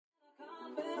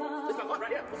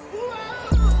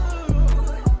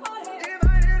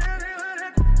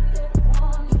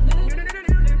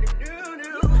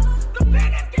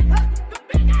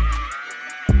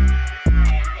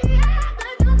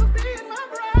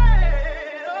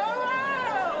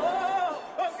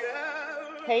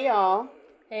Hey y'all.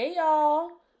 Hey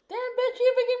y'all. Damn bitch,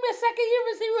 you even give me a second. You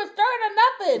even see we were starting or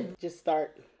nothing. Just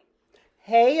start.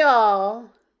 Hey y'all.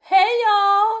 Hey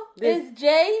y'all. It's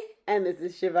Jay. And this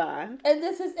is Siobhan. And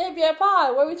this is ABI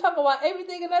Pod, where we talk about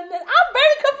everything and nothing. I'm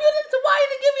very confused as to why you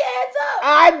didn't give me a heads up.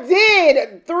 I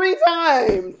did 3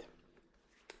 times.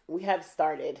 We have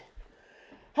started.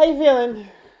 How you feeling?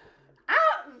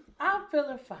 I'm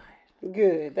feeling fine.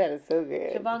 Good. That is so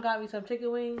good. Siobhan got me some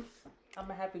chicken wings. I'm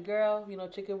a happy girl. You know,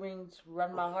 chicken wings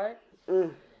run my heart.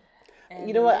 And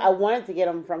you know what? I wanted to get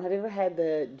them from. Have you ever had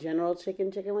the General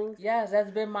chicken wings? Yes, that's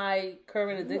been my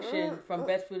current addiction from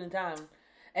Best Food in Town.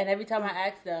 And every time I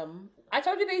ask them, I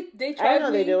told you they charge me. I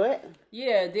know they do it.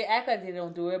 Yeah, they act like they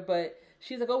don't do it, but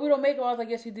she's like, "Oh, we don't make them." I was like,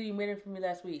 "Yes, you do. You made it for me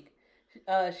last week."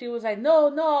 She was like, "No."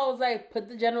 I was like, "Put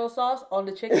the General sauce on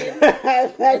the chicken."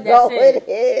 that's all it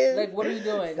is. Like, what are you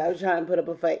doing? I was trying to put up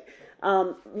a fight.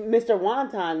 Mr.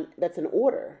 Wonton, that's an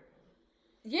order.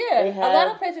 Yeah, a lot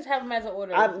of places have them as an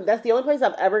order. That's the only place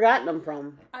I've ever gotten them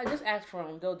from. I just asked for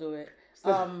them; they'll do it.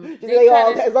 As long as they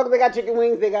got chicken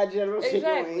wings, they got General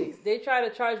chicken wings. They try to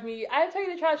charge me. I tell you,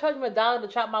 they try to charge me $1 to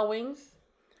chop my wings.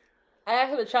 I asked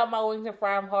her to chop my wings and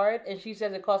fry them hard, and she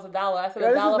says it costs $1. I said $1 for what?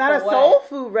 This is not a soul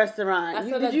food restaurant.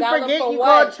 Did you forget you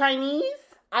called Chinese?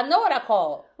 I know what I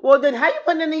called. Well, then how you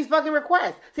putting in these fucking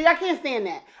requests? See, I can't stand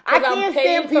that. I can't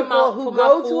stand people who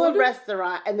go to a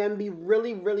restaurant and then be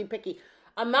really, really picky.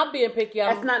 I'm not being picky.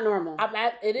 That's not normal.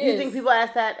 It is. You think people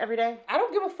ask that every day? I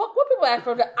don't give a fuck what people ask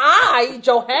for.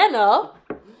 Johanna,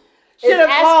 should have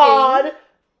called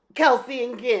Kelsey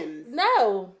and Gins.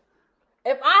 No.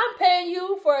 If I'm paying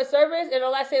you for a service and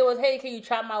all I say was, "Hey, can you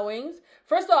chop my wings?"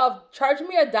 First off, charging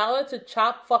me $1 to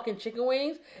chop fucking chicken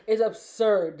wings is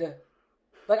absurd.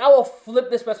 Like, I will flip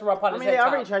this restaurant upon its head. They're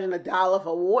already charging $1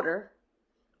 for water.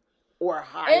 Or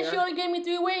higher. And she only gave me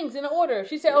 3 wings in the order.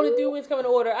 She said only 3 wings come in the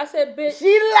order. I said, bitch.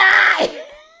 She lied.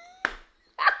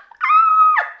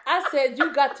 I said,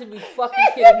 you got to be fucking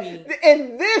kidding me.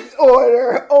 In this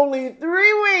order, only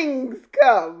 3 wings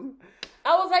come.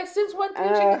 I was like, since when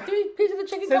 3 pieces of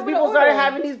chicken come in the order? Since people started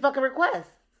having these fucking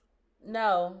requests.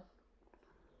 No.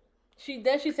 She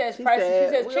says prices. She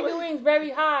says chicken wings very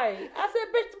high. I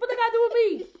said, bitch, what they got to do with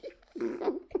me?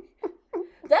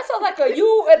 That sounds like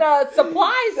you and a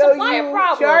supplier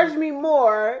problem. Charge me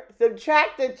more,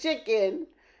 subtract the chicken,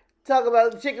 talk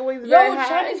about chicken wings very high.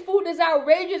 Chinese food is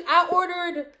outrageous. I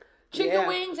ordered chicken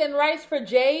wings and rice for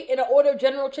Jay in an order of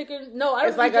General chicken. No, I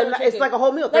don't It's like a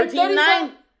whole meal.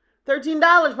 $13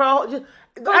 for a whole...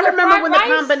 I remember when the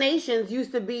combinations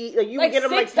used to be... you would get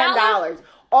them like $10.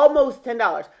 Almost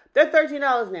 $10. They're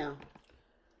 $13 now.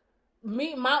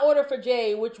 My order for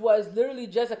Jay, which was literally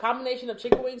just a combination of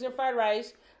chicken wings and fried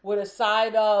rice with a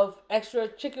side of extra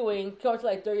chicken wings, comes to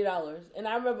like $30. And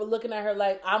I remember looking at her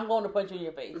like, I'm going to punch you in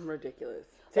your face. Ridiculous.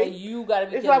 So you got to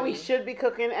be kidding me. This is why we should be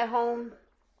cooking at home.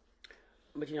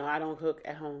 But, I don't cook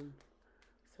at home.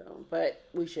 But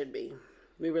we should be.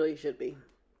 We really should be.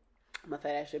 My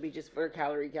fat ass should be just for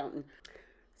calorie counting.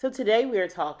 So today we are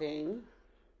talking,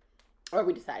 or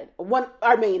we decided,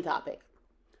 our main topic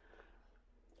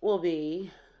will be,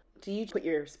 do you put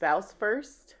your spouse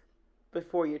first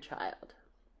before your child?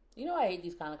 I hate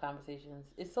these kind of conversations.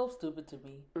 It's so stupid to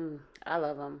me. I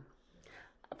love them.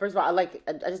 First of all, I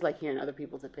just like hearing other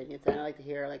people's opinions, and I like to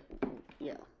hear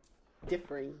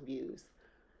differing views.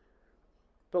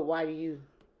 But why do you?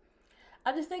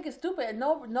 I just think it's stupid.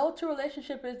 No 2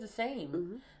 relationship is the same.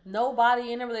 Mm-hmm.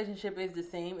 Nobody in a relationship is the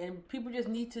same, and people just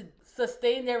need to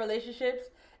sustain their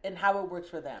relationships and how it works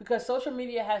for them. Because social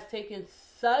media has taken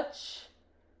such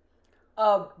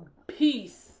a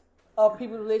piece of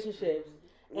people's relationships.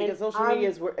 Because social media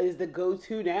is the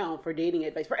go-to now for dating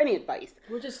advice, for any advice.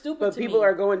 Which is stupid But people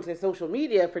are going to social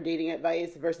media for dating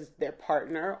advice versus their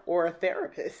partner or a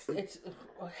therapist. It's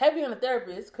heavy on a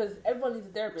therapist because everyone needs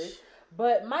a therapist.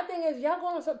 But my thing is,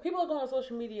 people are going on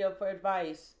social media for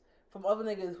advice from other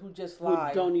niggas who just lie.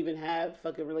 Who don't even have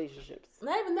fucking relationships.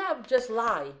 Not even that, just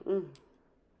lie.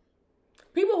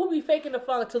 People who be faking the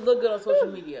funk to look good on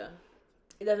social media.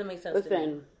 It doesn't make sense to me.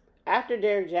 Listen, after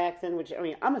Derek Jackson, which,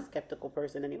 I'm a skeptical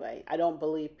person anyway. I don't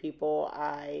believe people.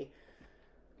 I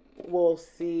will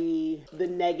see the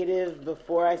negative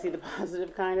before I see the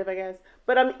positive, kind of, I guess.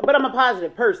 But I'm a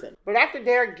positive person. But after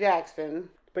Derek Jackson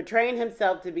portraying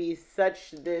himself to be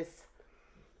such this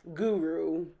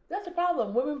guru. That's the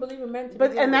problem. Women believe in men to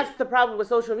But be and that's the problem with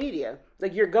social media.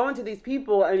 Like, you're going to these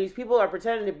people, and these people are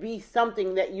pretending to be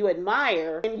something that you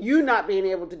admire, and you not being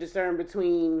able to discern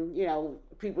between, you know,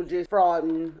 people just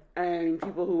frauding and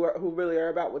people who really are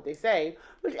about what they say.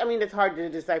 Which, I mean, it's hard to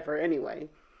decipher anyway.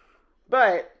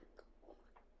 But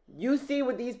you see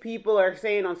what these people are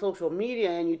saying on social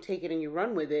media, and you take it and you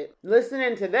run with it,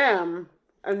 listening to them,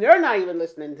 and they're not even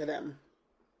listening to them.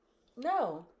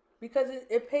 No, because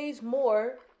it pays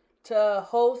more to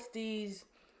host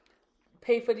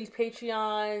pay for these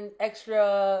Patreon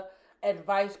extra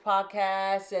advice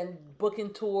podcasts and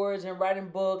booking tours and writing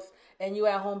books, and you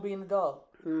at home being a dog.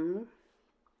 Mm-hmm.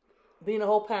 Being a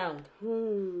whole pound.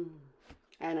 And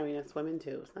I mean, it's women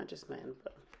too. It's not just men.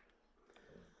 But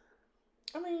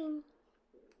I mean,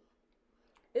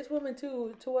 it's women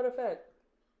too. To what effect?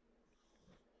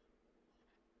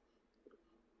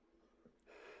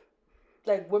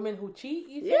 Like women who cheat,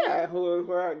 you think? Yeah,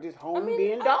 who are just home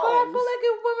being dogs. But I feel like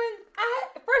if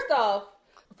women, first off,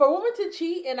 for women to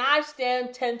cheat, and I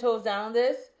stand 10 toes down on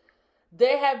this,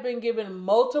 they have been given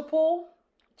multiple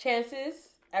chances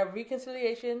at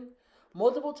reconciliation,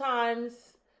 multiple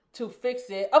times to fix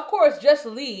it. Of course, just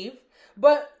leave,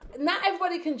 but not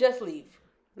everybody can just leave.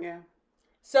 Yeah.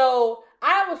 So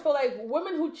I always feel like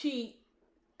women who cheat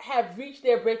have reached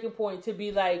their breaking point to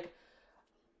be like,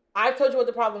 I've told you what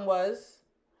the problem was.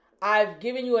 I've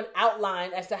given you an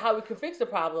outline as to how we can fix the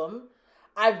problem.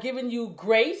 I've given you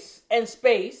grace and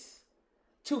space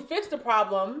to fix the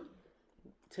problem.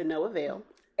 To no avail.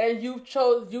 And you've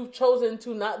chosen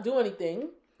to not do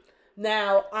anything.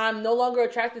 Now, I'm no longer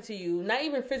attracted to you, not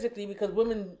even physically, because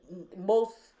women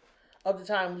most of the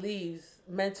time leaves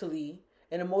mentally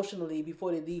and emotionally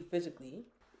before they leave physically.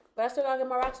 But I still gotta get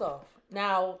my rocks off.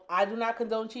 Now, I do not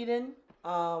condone cheating.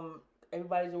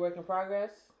 Everybody's a work in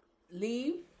progress.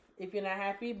 Leave if you're not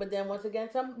happy, but then once again,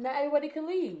 not everybody can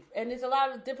leave, and there's a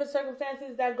lot of different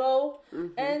circumstances that go.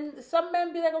 Mm-hmm. And some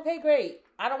men be like, "Okay, great.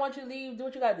 I don't want you to leave. Do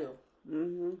what you gotta do."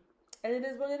 Mm-hmm. And it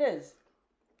is what it is.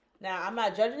 Now, I'm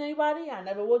not judging anybody. I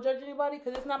never will judge anybody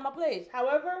because it's not my place.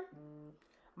 However,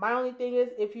 my only thing is,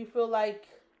 if you feel like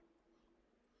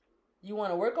you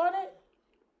want to work on it,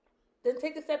 then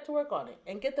take a step to work on it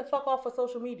and get the fuck off of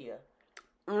social media.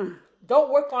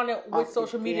 Don't work on it with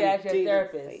social media as your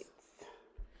therapist. Sites.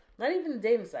 Not even the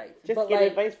dating sites. Just get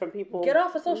advice from people. Get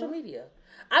off of social media.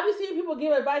 I be seeing people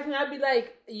give advice and I be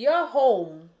like, your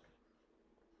home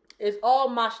is all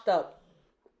mashed up.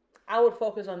 I would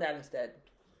focus on that instead.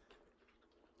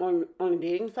 On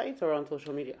dating sites or on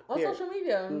social media? On social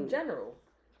media in general.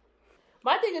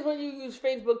 My thing is when you use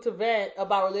Facebook to vent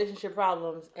about relationship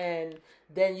problems and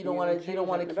then you don't want to keep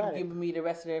giving me the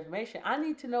rest of the information. I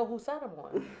need to know whose side I'm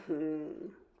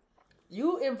on.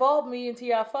 You involve me into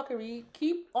your fuckery.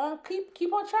 Keep on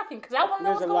tracking because I want to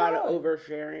know what's going on. There's a lot of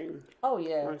oversharing. Oh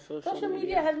yeah, on social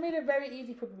media has made it very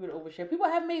easy for people to overshare. People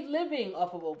have made living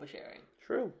off of oversharing.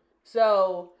 True.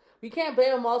 So we can't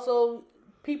blame them. Also,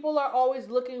 people are always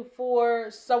looking for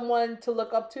someone to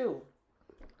look up to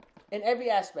in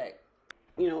every aspect.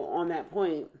 You know, on that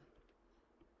point,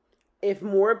 if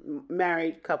more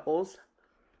married couples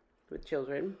with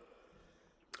children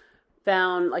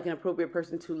found like an appropriate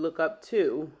person to look up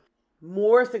to,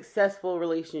 more successful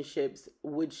relationships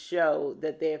would show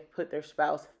that they have put their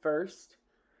spouse first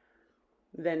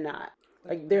than not.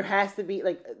 Like, there has to be,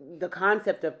 like, the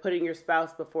concept of putting your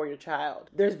spouse before your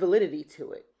child. There's validity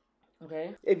to it.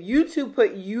 Okay. If you two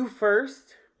put you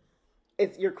first,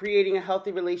 you're creating a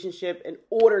healthy relationship in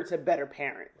order to better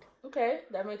parent. Okay,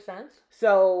 that makes sense.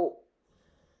 So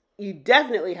you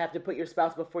definitely have to put your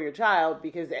spouse before your child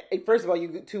because, first of all,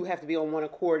 you two have to be on one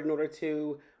accord in order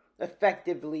to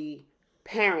effectively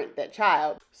parent that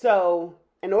child. So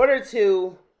in order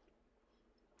to,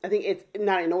 I think it's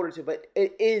not in order to, but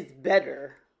it is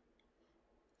better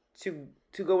to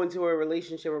go into a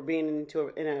relationship or being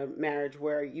in a marriage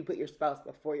where you put your spouse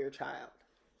before your child.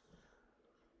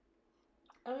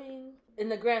 I mean, in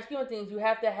the grand scheme of things, you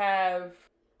have to have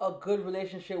a good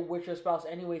relationship with your spouse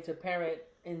anyway to parent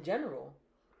in general.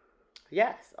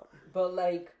 Yes. But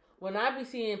like when I be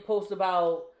seeing posts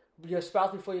about your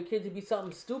spouse before your kids, it'd be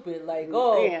something stupid like,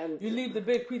 you leave the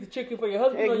big piece of chicken for your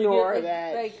husband. Ignore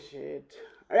that shit.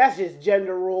 That's just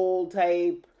gender role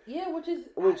type. Yeah,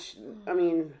 which I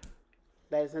mean,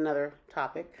 that's another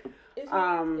topic. It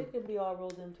can be all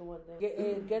rolled into one thing.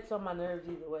 It gets on my nerves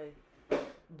either way.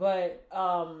 But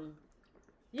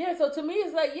yeah, so to me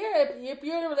it's like, yeah, if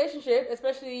you're in a relationship,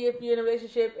 especially if you're in a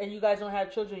relationship and you guys don't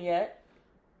have children yet,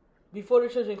 before the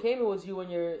children came, it was you and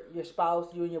your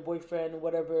spouse, you and your boyfriend,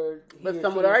 whatever. But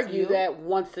some would argue that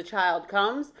once the child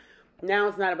comes, Now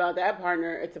it's not about that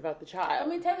partner, it's about the child. I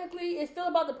mean, technically, it's still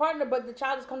about the partner, but the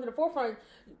child has come to the forefront.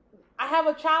 I have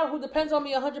a child who depends on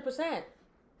me 100%.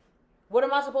 What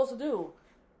am I supposed to do?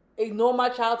 Ignore my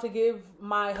child to give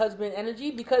my husband energy?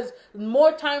 Because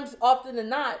more times often than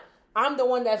not, I'm the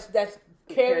one that's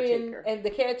carrying and the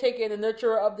caretaker and the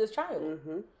nurturer of this child.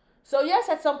 Mm-hmm. So yes,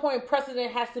 at some point,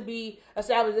 precedent has to be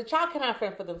established. The child cannot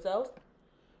fend for themselves.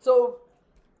 So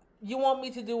you want me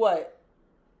to do what?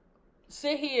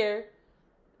 Sit here,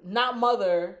 not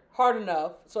mother hard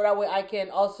enough, so that way I can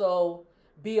also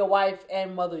be a wife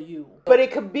and mother you. But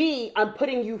it could be I'm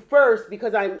putting you first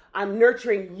because I'm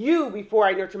nurturing you before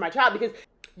I nurture my child. Because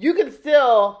you can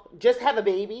still just have a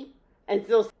baby and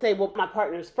still say, well, my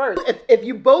partner's first. If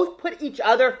you both put each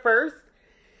other first,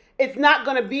 it's not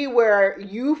going to be where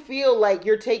you feel like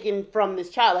you're taking from this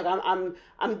child.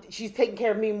 Like she's taking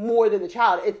care of me more than the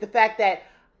child. It's the fact that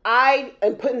I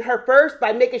am putting her first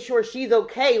by making sure she's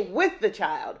okay with the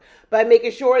child, by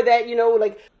making sure that,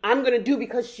 like I'm going to do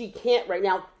because she can't right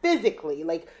now physically,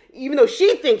 like even though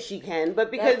she thinks she can,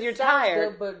 but because you're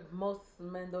tired. Good, but most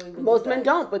men don't even Most men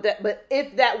don't. But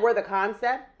if that were the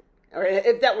concept, or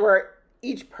if that were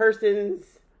each person's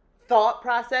thought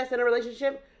process in a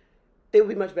relationship, they would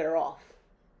be much better off.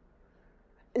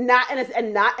 Not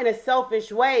in a selfish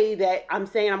way that I'm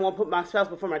saying I'm going to put my spouse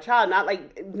before my child.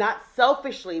 Not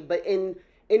selfishly, but in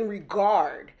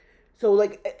regard. So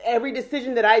like every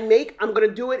decision that I make, I'm going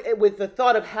to do it with the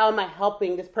thought of how am I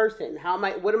helping this person?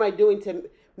 What am I doing to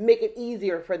make it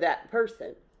easier for that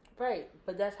person? Right,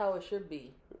 but that's how it should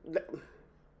be.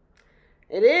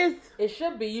 It is. It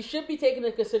should be. You should be taking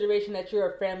into consideration that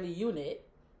you're a family unit.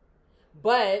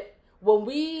 But when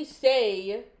we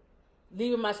say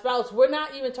leaving my spouse, we're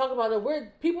not even talking about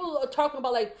it. People are talking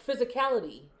about like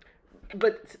physicality.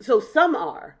 But so some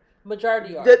are.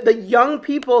 Majority are. The young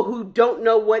people who don't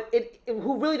know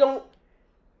who really don't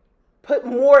put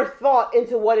more thought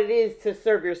into what it is to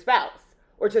serve your spouse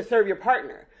or to serve your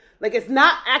partner. Like it's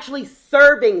not actually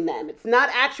serving them. It's not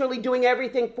actually doing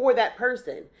everything for that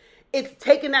person. It's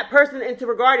taking that person into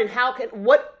regard and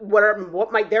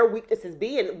what might their weaknesses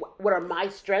be and what are my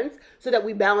strengths so that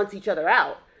we balance each other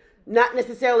out. Not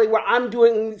necessarily where I'm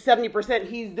doing 70%,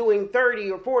 he's doing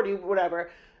 30 or 40,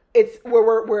 whatever. It's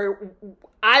where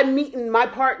I'm meeting my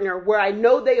partner where I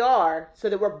know they are so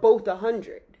that we're both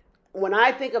 100. When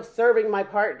I think of serving my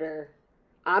partner,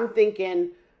 I'm thinking,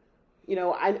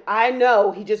 I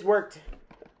know he just worked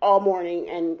all morning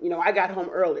and, I got home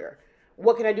earlier.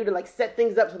 What can I do to like set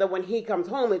things up so that when he comes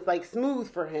home, it's like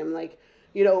smooth for him? Like,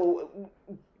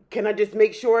 can I just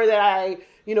make sure that I,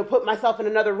 put myself in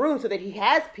another room so that he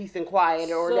has peace and quiet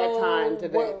or that time to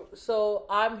vent? So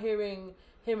I'm hearing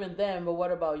him and them, but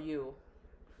what about you?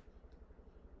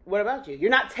 What about you?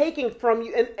 You're not taking from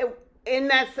you. And in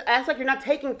that aspect, you're not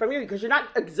taking from you because you're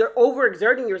not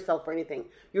overexerting yourself or anything.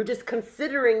 You're just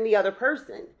considering the other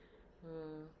person.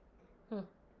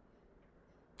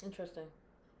 Interesting.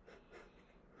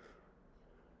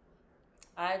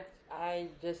 I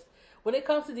just, when it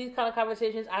comes to these kind of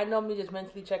conversations, I normally just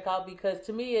mentally check out because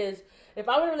to me if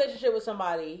I'm in a relationship with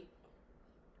somebody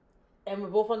and we're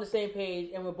both on the same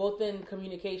page and we're both in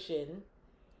communication,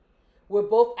 we're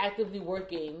both actively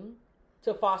working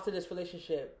to foster this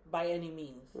relationship by any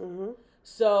means. Mm-hmm.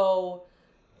 So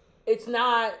it's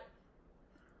not,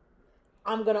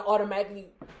 I'm going to automatically,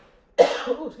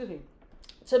 excuse me.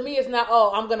 To me, it's not,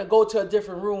 I'm going to go to a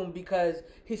different room because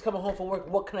he's coming home from work.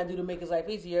 What can I do to make his life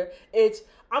easier? It's,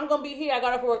 I'm going to be here. I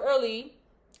got off work early.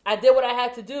 I did what I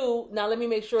had to do. Now let me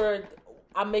make sure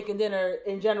I'm making dinner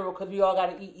in general because we all got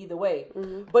to eat either way.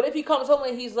 Mm-hmm. But if he comes home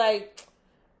and he's like,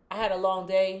 I had a long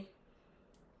day.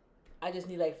 I just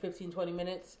need like 15, 20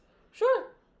 minutes. Sure.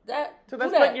 So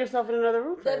that's putting yourself in another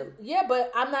room for him. Yeah,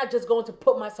 but I'm not just going to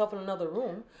put myself in another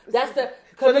room. That's the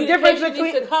communication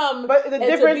needs to come. But the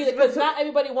difference because not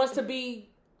everybody wants to be.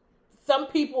 Some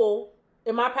people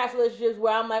in my past relationships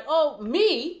where I'm like,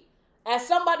 me as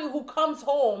somebody who comes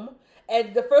home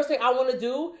and the first thing I want to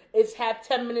do is have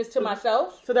 10 minutes to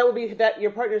myself. So that would be that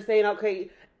your partner saying, okay,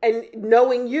 and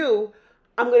knowing you,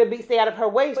 I'm going to stay out of her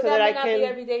way so that I can. But that might not be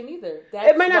every day neither.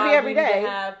 It might not be every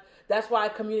day. That's why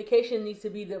communication needs to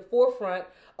be the forefront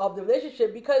of the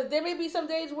relationship because there may be some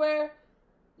days where,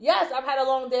 yes, I've had a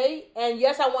long day and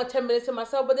yes, I want 10 minutes to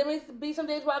myself, but there may be some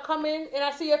days where I come in and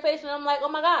I see your face and I'm like, oh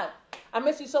my God, I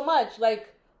miss you so much.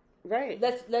 Like, right.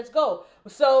 Let's go.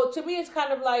 So to me, it's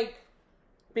kind of like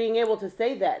being able to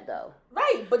say that though.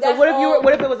 Right. But that's so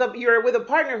what if it was you're with a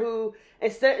partner who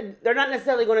instead they're not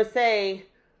necessarily going to say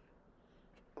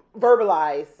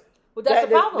verbalize. Well, that's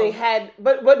the problem. They had,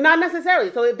 but not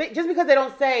necessarily. So just because they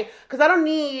don't say, because I don't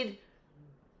need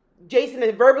Jason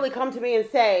to verbally come to me and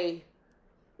say,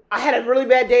 I had a really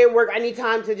bad day at work. I need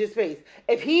time to just face.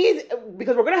 If he's,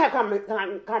 because we're going to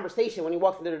have conversation when he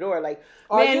walks into the door. Like,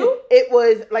 it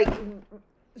was like,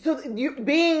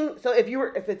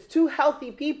 if it's two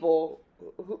healthy people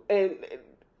and,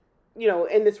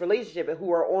 in this relationship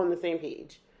who are on the same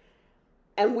page,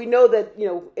 and we know that,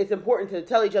 it's important to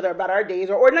tell each other about our days,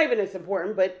 or not even it's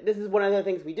important, but this is one of the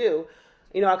things we do.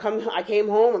 I came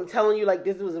home, I'm telling you, like,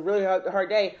 this was a really hard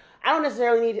day. I don't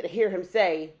necessarily need to hear him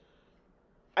say,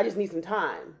 I just need some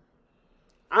time.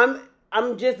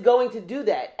 I'm just going to do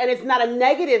that. And it's not a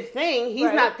negative thing.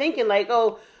 He's not thinking like,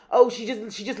 oh, she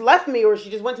just left me, or she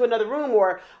just went to another room,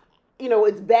 or,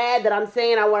 it's bad that I'm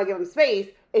saying I want to give him space.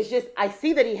 It's just, I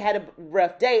see that he had a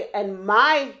rough day, and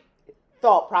my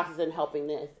thought process in helping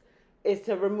this is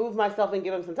to remove myself and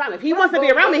give him some time. If he wants to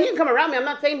be around me, he can come around me. I'm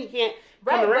not saying he can't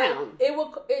come around.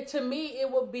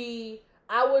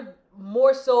 I would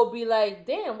more so be like,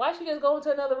 damn, why she just go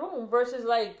into another room versus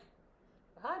like,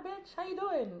 hi bitch, how you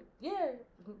doing? Yeah,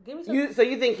 give me some. So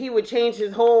you think he would change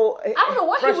his whole I don't know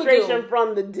what frustration he would do.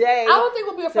 From the day? I don't think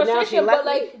it would be a frustration, but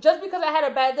like, just because I had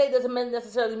a bad day doesn't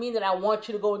necessarily mean that I want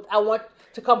you to go. I want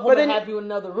to come home and have you in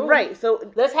another room. Right.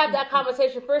 So let's have that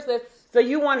conversation first. So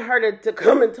you want her to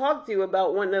come and talk to you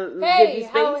about wanting to give you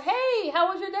space?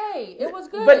 How was your day? It was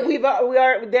good. But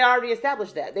they already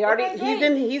established that.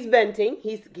 He's venting.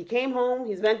 He came home.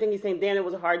 He's venting. He's saying, "Dan, it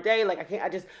was a hard day. Like I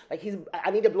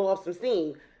need to blow off some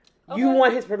steam." Okay. You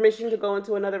want his permission to go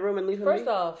into another room and leave him? First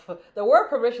off, the word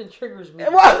permission triggers me.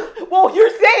 Well,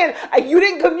 you're saying you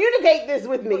didn't communicate this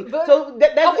with me, so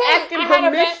that's asking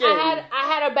permission. I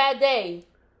had a bad day.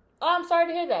 Oh, I'm sorry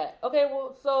to hear that. Okay,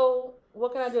 well, so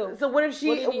what can I do? So what if she?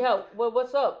 What do you need help?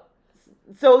 What's up?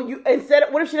 So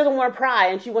what if she doesn't want to pry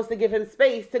and she wants to give him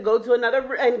space to go to another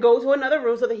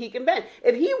room so that he can vent?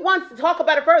 If he wants to talk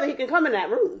about it further, he can come in that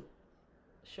room.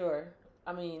 Sure.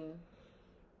 I mean,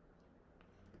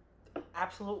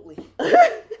 absolutely.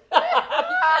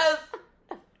 Because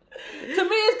to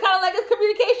me, it's kind of like it's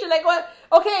communication. Like what?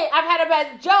 Okay, I've had a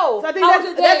bad Joe. So I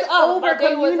think that's over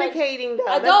communicating.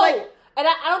 I don't. And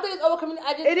I don't think it's over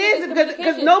communication. It is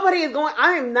because nobody is going.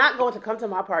 I am not going to come to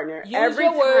my partner every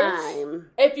time.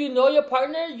 If you know your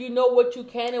partner, you know what you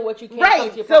can and what you can't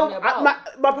talk to your partner about.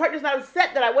 My partner's not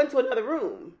upset that I went to another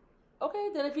room. Okay,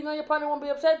 then if you know your partner won't be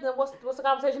upset, then what's the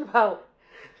conversation about?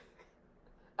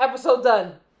 Episode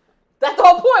done. That's the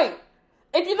whole point.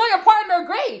 If you know your partner,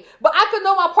 great. But I could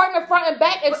know my partner front and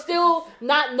back and still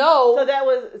not know. So that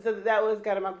was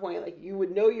kind of my point. Like, you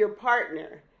would know your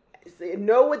partner.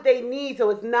 Know what they need,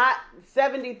 so it's not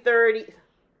 70-30.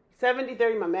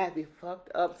 70-30, my math be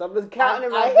fucked up, so I'm just counting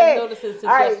in my head. I've been noticing since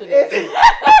yesterday.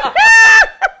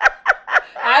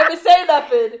 I haven't said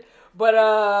nothing, but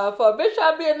for a bitch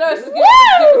trying to be a nurse,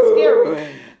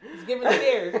 it's giving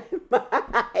scary.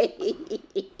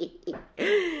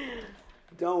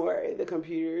 Don't worry, the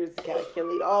computers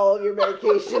calculate all of your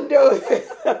medication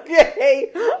doses,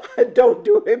 okay? Don't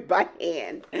do it by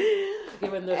hand.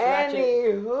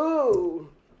 Anywho.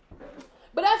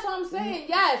 But that's what I'm saying.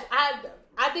 Yes,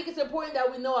 I think it's important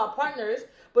that we know our partners,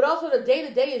 but also the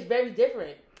day-to-day is very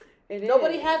different.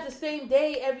 Nobody has the same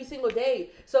day every single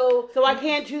day. So I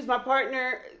can't choose my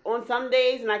partner on some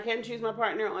days, and I can't choose my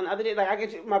partner on other days. Like, I can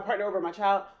choose my partner over my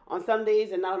child on some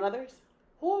days and not on others.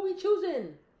 Who are we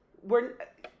choosing?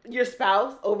 Your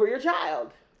spouse over your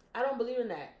child. I don't believe in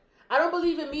that. I don't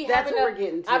believe in me That's having what we're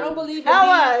getting to. I don't believe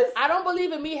I don't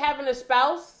believe in me having a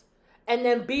spouse and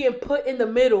then being put in the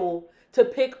middle to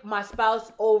pick my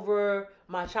spouse over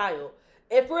my child.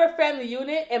 If we're a family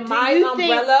unit and my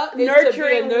umbrella is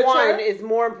nurturing to be a one is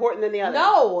more important than the other.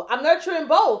 No, I'm nurturing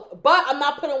both, but I'm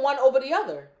not putting one over the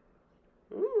other.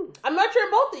 I'm nurturing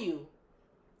both of you.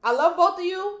 I love both of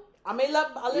you. I may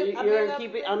love.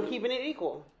 I'm keeping it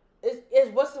equal.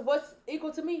 It's what's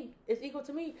equal to me. It's equal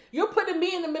to me. You're putting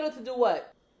me in the middle to do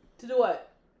what?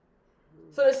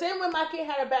 So the same way my kid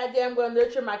had a bad day, I'm going to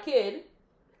nurture my kid.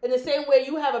 In the same way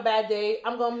you have a bad day,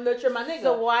 I'm going to nurture my nigga.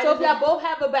 So if y'all both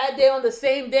have a bad day on the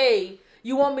same day,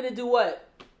 you want me to do what?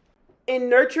 In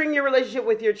nurturing your relationship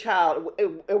with your child,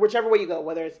 whichever way you go,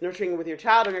 whether it's nurturing with your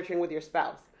child or nurturing with your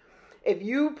spouse, if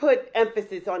you put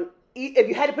emphasis on, if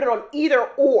you had to put it on either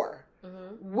or,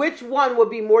 which one would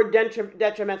be more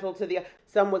detrimental to the other?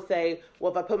 Some would say,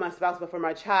 well, if I put my spouse before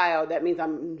my child, that means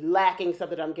I'm lacking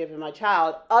something I'm giving my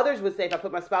child. Others would say, if I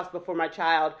put my spouse before my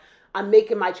child, I'm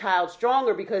making my child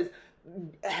stronger, because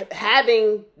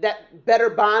having that better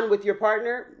bond with your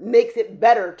partner makes it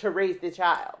better to raise the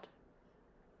child.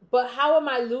 But how am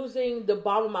I losing the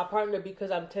bond with my partner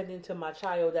because I'm tending to my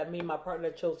child that me and my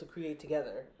partner chose to create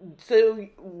together? So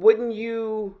wouldn't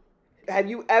you have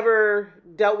you ever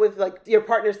dealt with like your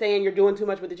partner saying you're doing too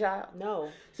much with the child? No.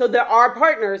 So there are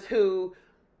partners who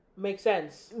makes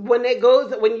sense when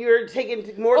you're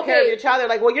taking more care of your child. They're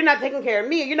like, well, you're not taking care of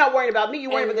me. You're not worrying about me.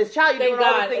 You're worrying about this child. You're doing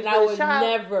all these things for this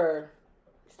child. Never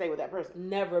stay with that person.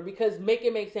 Never, because make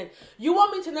it make sense. You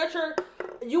want me to nurture?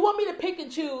 You want me to pick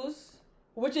and choose,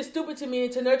 which is stupid to me,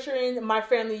 to nurture in my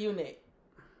family unit.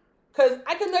 Because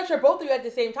I can nurture both of you at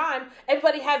the same time.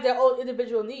 Everybody has their own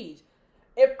individual needs.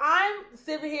 If I'm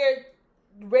sitting here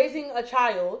raising a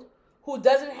child who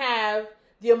doesn't have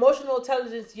the emotional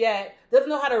intelligence yet, doesn't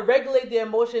know how to regulate their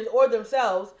emotions or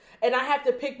themselves, and I have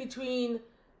to pick between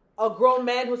a grown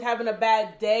man who's having a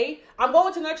bad day, I'm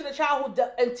going to nurture the child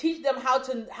and teach them how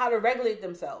to regulate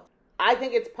themselves. I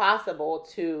think it's possible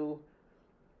to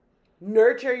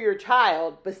nurture your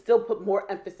child, but still put more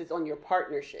emphasis on your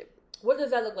partnership. What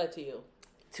does that look like to you?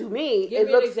 To me,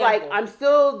 it looks like I'm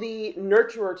still the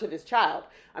nurturer to this child.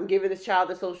 I'm giving this child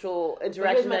the social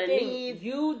interaction that it needs.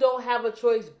 You don't have a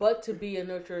choice but to be the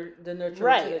nurturer to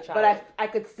the child. But I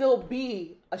could still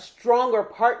be a stronger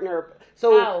partner.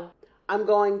 So how? I'm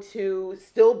going to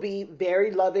still be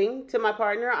very loving to my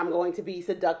partner. I'm going to be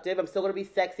seductive. I'm still going to be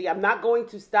sexy. I'm not going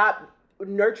to stop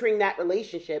nurturing that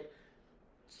relationship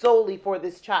solely for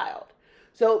this child.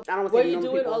 So I don't want to say you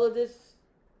doing all of this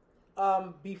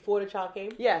before the child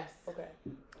came? Yes. Okay.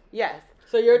 Yes.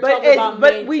 So you're talking about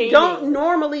maintaining. But we don't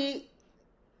normally.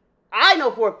 I know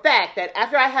for a fact that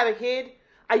after I have a kid,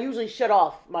 I usually shut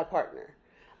off my partner.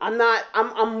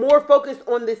 I'm more focused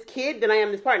on this kid than I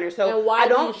am this partner. So and why I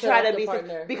don't do you try to be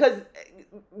partner?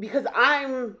 because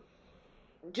I'm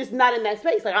just not in that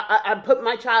space. Like I put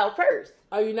my child first.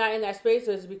 Are you not in that space,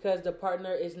 or is it because the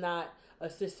partner is not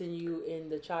assisting you in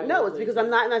the child? No, it's because I'm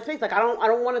not in that space. Like I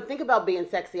don't want to think about being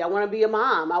sexy. I want to be a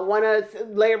mom. I want to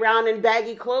lay around in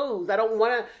baggy clothes. I don't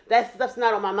want to. That stuff's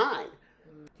not on my mind.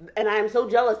 And I am so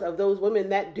jealous of those women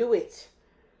that do it,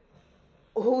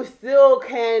 who still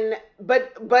can.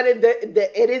 But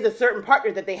it is a certain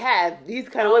partner that they have. These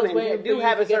kind of women who do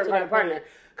have a certain kind of partner.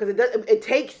 Because it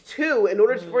takes two in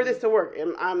order for this to work,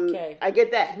 and I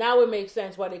get that. Now it makes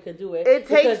sense why they can do it. It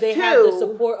takes because they have the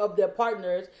support of their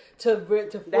partners to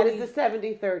that is the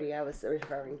 70-30 I was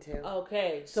referring to.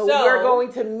 Okay, so we're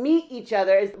going to meet each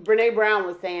other. As Brene Brown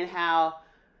was saying how,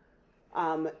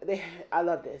 I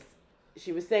love this.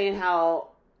 She was saying how,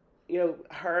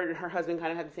 her and her husband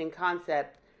kind of have the same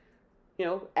concept.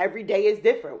 Every day is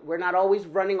different. We're not always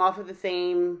running off of the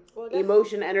same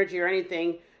emotion, energy, or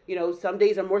anything. Some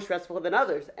days are more stressful than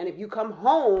others. And if you come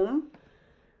home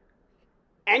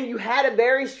and you had a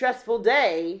very stressful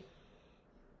day,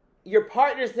 your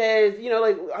partner says,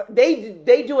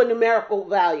 they do a numerical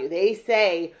value. They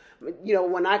say,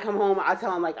 when I come home, I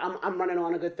tell him, like, I'm running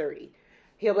on a good 30.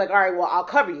 He'll be like, all right, well, I'll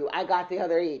cover you. I got the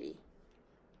other 80.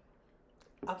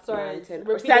 I'm sorry. 9, 10,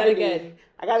 repeat 70. That again.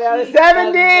 I got the other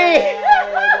 70.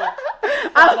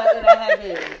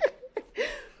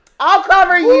 I'll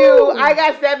cover you. I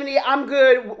got 70. I'm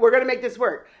good. We're going to make this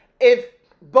work. If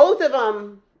both of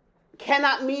them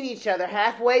cannot meet each other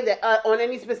halfway on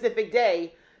any specific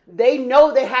day, they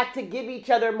know they have to give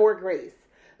each other more grace.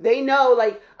 They know,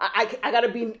 like, I got to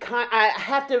be kind. I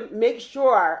have to make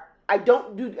sure I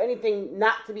don't do anything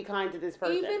not to be kind to this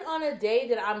person. Even on a day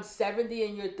that I'm 70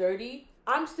 and you're 30,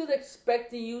 I'm still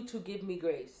expecting you to give me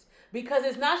grace. Because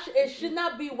it should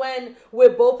not be when we're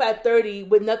both at 30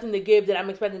 with nothing to give that I'm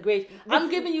expecting grace. I'm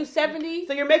giving you 70.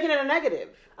 So you're making it a negative.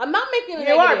 I'm not making it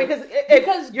a negative. You are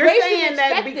because you're grace saying is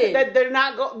that they're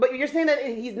not but you're saying that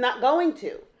he's not going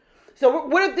to. So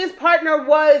what if this partner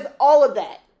was all of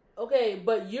that? Okay,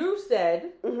 but you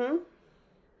said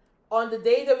on the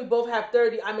days that we both have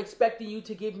 30, I'm expecting you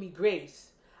to give me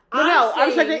grace.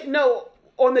 I'm saying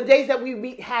on the days that we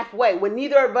meet halfway, when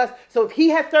neither of us, so if he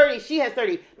has 30, she has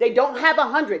 30, they don't have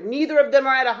 100. Neither of them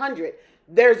are at 100.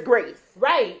 There's grace.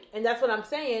 Right. And that's what I'm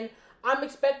saying. I'm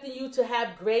expecting you to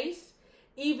have grace,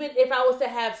 even if I was to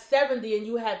have 70 and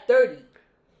you had 30.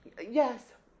 Yes.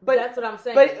 But that's what I'm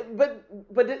saying. But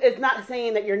it's not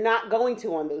saying that you're not going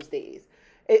to on those days.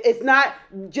 It's not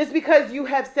just because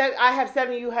I have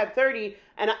 70, you have 30,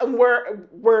 and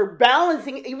we're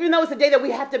balancing. Even though it's a day that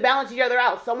we have to balance each other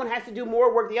out, someone has to do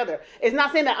more work than the other. It's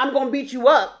not saying that I'm going to beat you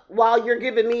up while you're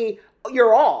giving me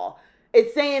your all.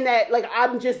 It's saying that, like,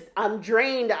 I'm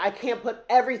drained. I can't put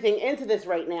everything into this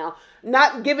right now.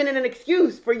 Not giving it an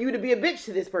excuse for you to be a bitch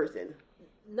to this person.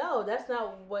 No, that's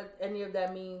not what any of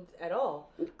that means at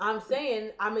all. I'm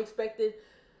saying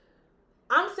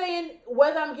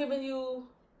whether I'm giving you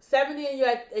 70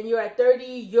 and you're at 30,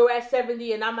 you're at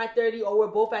 70 and I'm at 30, or we're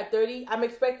both at 30, I'm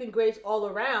expecting grace all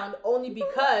around, only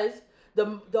because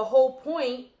the whole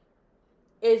point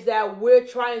is that we're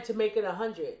trying to make it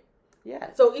 100.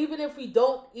 Yes. So even if we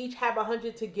don't each have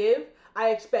 100 to give,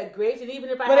 I expect grace, and even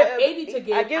if I have 80 to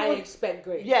give, I expect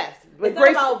grace. Yes, but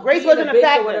it's grace wasn't a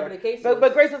factor. Whatever the case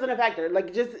but grace wasn't a factor.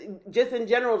 Like just in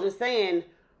general, just saying,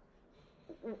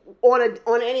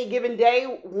 on any given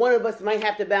day, one of us might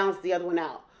have to balance the other one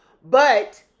out.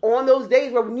 But on those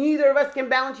days where neither of us can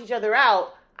balance each other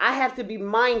out, I have to be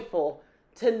mindful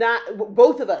to not.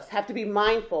 Both of us have to be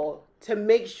mindful to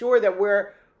make sure that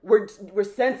we're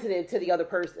sensitive to the other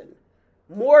person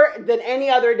more than any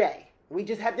other day. We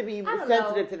just have to be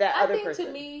sensitive to that other person.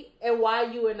 To me, and why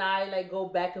you and I like go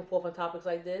back and forth on topics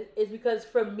like this is because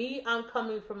for me, I'm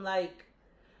coming from like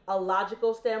a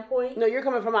logical standpoint. No, you're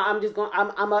coming from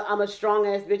I'm a strong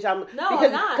ass bitch. I'm not.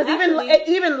 Because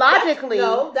even logically,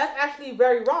 that's actually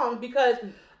very wrong. Because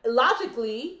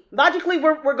logically,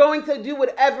 we're going to do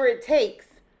whatever it takes,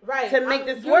 right, to make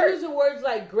this you're work. You're using words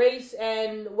like grace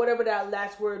and whatever that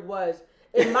last word was.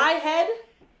 In my head,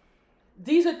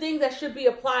 these are things that should be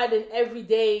applied in every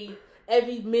day,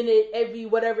 every minute, every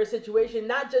whatever situation,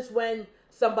 not just when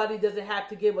somebody doesn't have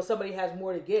to give or somebody has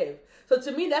more to give. So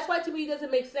to me, that's why it doesn't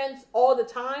make sense all the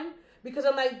time, because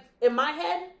I'm like, in my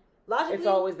head, logically, it's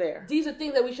always there. These are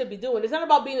things that we should be doing. It's not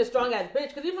about being a strong ass bitch,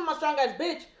 because even my strong ass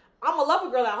bitch, I'm a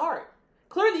lover girl at heart.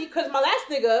 Clearly, because my last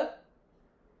nigga,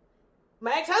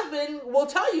 my ex-husband, will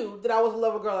tell you that I was a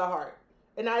lover girl at heart.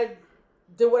 And I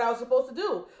did what I was supposed to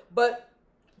do. But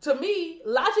to me,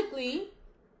 logically,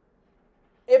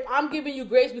 if I'm giving you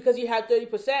grace because you have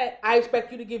 30%, I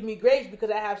expect you to give me grace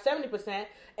because I have 70%,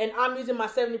 and I'm using my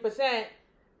 70%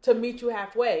 to meet you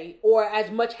halfway, or as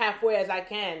much halfway as I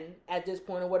can at this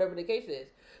point, or whatever the case is.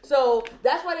 So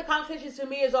that's why the conversation to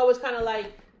me is always kind of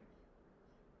like,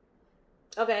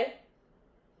 okay,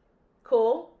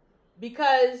 cool,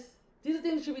 because these are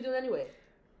things you should be doing anyway.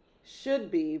 Should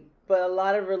be, but a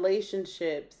lot of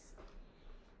relationships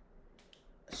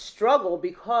struggle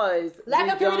because lack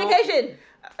of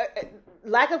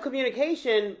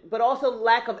communication, but also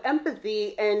lack of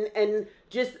empathy and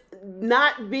just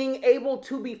not being able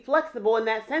to be flexible in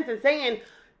that sense and saying,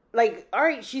 like, all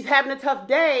right, she's having a tough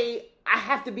day, I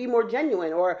have to be more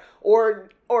genuine, or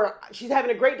she's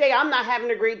having a great day, I'm not having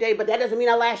a great day, but that doesn't mean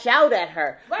I lash out at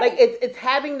her. Right. Like it's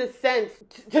having the sense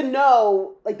to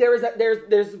know, like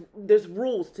there's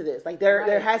rules to this. Like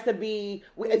there has to be.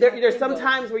 There's some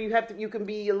times where you can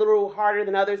be a little harder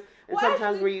than others, and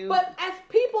sometimes where you. But as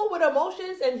people with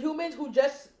emotions and humans who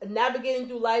just navigating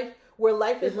through life, where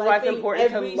life is life, it's important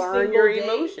to learn your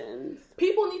emotions.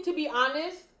 People need to be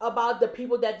honest about the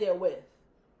people that they're with.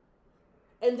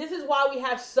 And this is why we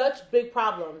have such big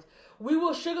problems. We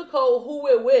will sugarcoat who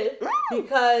we're with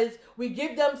because we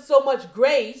give them so much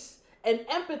grace and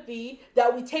empathy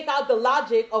that we take out the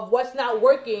logic of what's not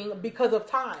working because of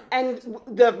time. And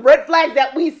the red flags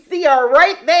that we see are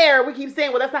right there. We keep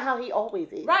saying, well, that's not how he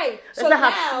always is. Right. That's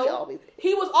not how she always is.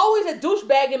 He was always a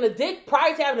douchebag and a dick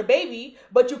prior to having a baby,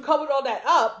 but you covered all that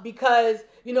up because,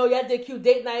 you know, you had the cute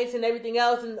date nights and everything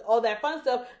else and all that fun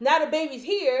stuff. Now the baby's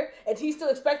here and he's still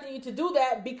expecting you to do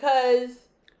that because...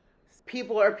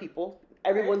 People are people.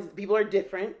 People are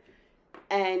different.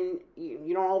 And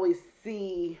you don't always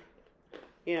see...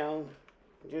 you know,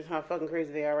 just how fucking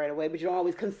crazy they are right away. But you don't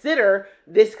always consider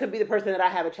this could be the person that I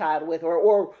have a child with,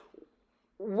 or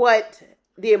what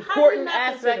the important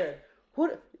aspects.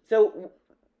 So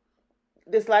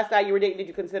this last guy you were dating, did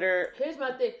you consider? Here's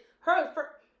my thing.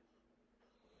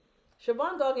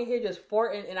 Siobhan Dog in here just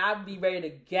farting, and I'd be ready to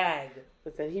gag.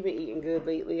 Listen, he been eating good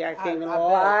lately. I can't even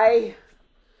lie.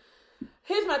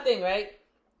 Here's my thing, right?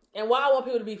 And what I want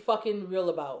people to be fucking real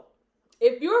about.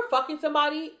 If you're fucking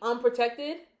somebody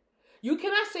unprotected, you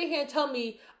cannot sit here and tell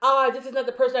me, this is not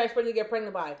the person I expected to get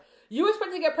pregnant by. You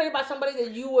expected to get pregnant by somebody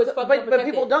that you was fucking unprotected. But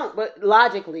people don't. But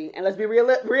logically, and let's be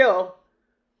real,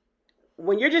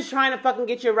 when you're just trying to fucking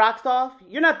get your rocks off,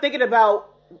 you're not thinking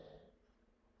about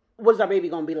what is our baby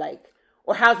going to be like.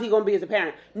 Or how's he going to be as a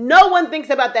parent? No one thinks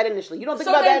about that initially. You don't think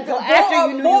about that until after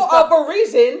you knew more of a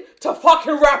reason to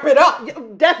fucking wrap it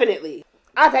up. Definitely.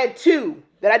 I've had 2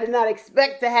 that I did not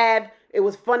expect to have. It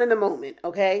was fun in the moment,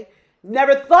 okay?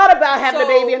 Never thought about having a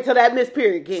baby until that missed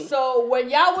period came. So when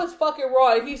y'all was fucking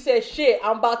raw and he said, shit,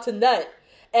 I'm about to nut.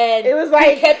 And it was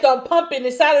like, he kept on pumping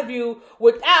inside of you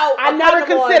without... I never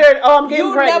considered, I'm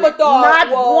getting pregnant. You never thought...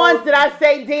 Not once did I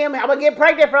say, damn, I'm going to get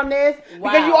pregnant from this.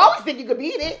 Wow. Because you always think you could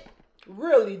beat it.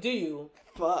 Really, do you?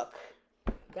 Fuck.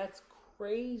 That's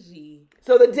crazy.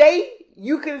 So the day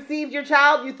you conceived your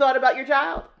child, you thought about your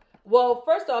child? Well,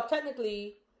 first off,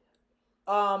 technically...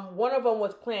 one of them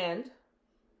was planned,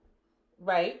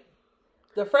 right?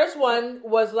 The first one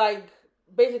was like,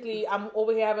 basically, I'm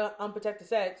over here having unprotected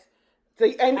sex. So,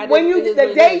 and when you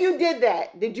the day you did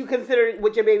that, did you consider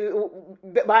with your baby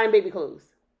buying baby clothes?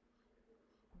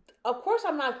 Of course,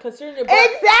 I'm not considering it.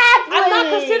 Exactly. I'm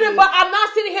not considering, but I'm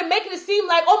not sitting here making it seem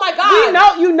like, oh my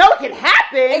God. You know it can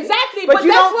happen. Exactly, but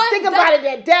you don't think about it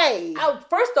that day.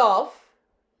 First off,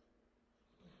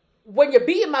 when you're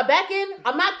beating my back in,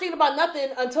 I'm not thinking about nothing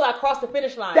until I cross the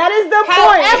finish line. That is the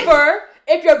point. However,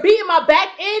 if you're beating my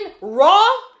back in raw,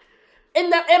 in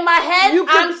my head,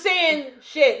 I'm saying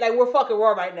shit like we're fucking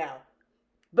raw right now.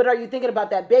 But are you thinking about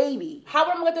that baby? How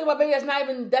am I gonna think about baby? That's not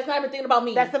even thinking about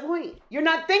me. That's the point. You're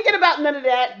not thinking about none of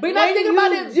that. But you're not thinking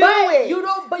about it. You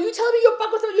don't. But you telling me you're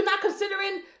fucking with something. You're not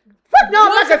considering. Fuck no,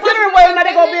 I'm not considering whether or not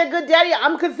they're gonna be a good daddy.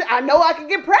 I know I can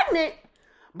get pregnant,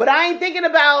 but I ain't thinking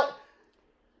about.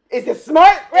 Is it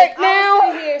smart right now? I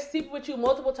was sitting here sleeping with you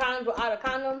multiple times without a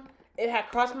condom. It had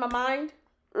crossed my mind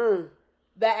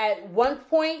that at one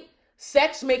point,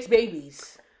 sex makes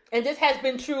babies. And this has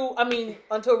been true,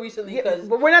 until recently. Yeah,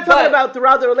 but we're not talking about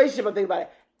throughout the relationship. I'm thinking about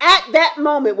it. At that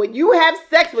moment, when you have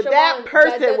sex with that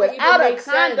person without a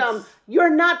condom, you're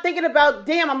not thinking about,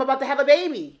 damn, I'm about to have a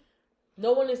baby.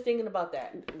 No one is thinking about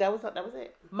that. That was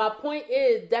it. My point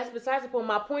is, that's besides the point.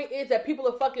 My point is that people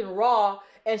are fucking raw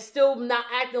and still not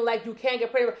acting like you can't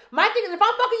get pregnant. My thing is, if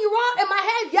I'm fucking you raw in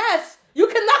my head, yes, you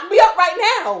can knock me up right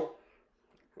now.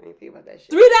 I ain't think about that shit.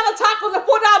 $3 tacos and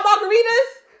 $4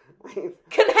 margaritas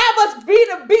can have us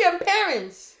being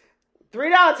parents.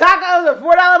 $3 tacos and $4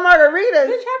 margaritas.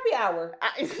 Bitch, happy hour.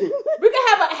 We can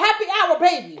have a happy hour,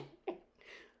 baby.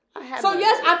 So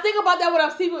yes, I think about that when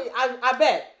I'm sleeping. I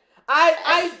bet.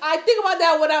 I think about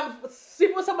that when I'm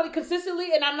sleeping with somebody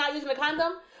consistently and I'm not using a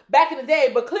condom back in the day.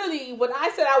 But clearly, when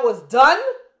I said I was done,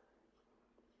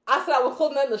 I said I was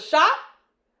closing in the shop.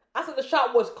 I said the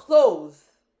shop was closed,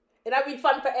 and I'd be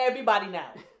fun for everybody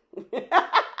now.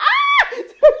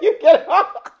 You get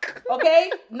off.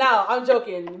 Okay? No, I'm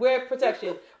joking. Wear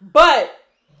protection. But,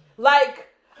 like,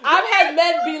 I've had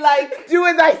men be like... Do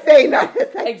as I say, not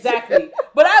as I Exactly.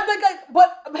 But I've been like...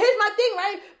 But here's my thing,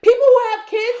 right? People who have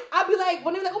kids, I'll be like...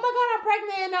 When they're like, oh my God, I'm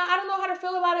pregnant, and I don't know how to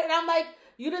feel about it. And I'm like,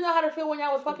 you didn't know how to feel when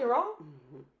y'all was fucking raw?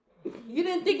 You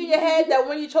didn't think in your head that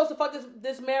when you chose to fuck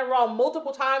this man raw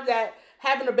multiple times that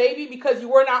having a baby because you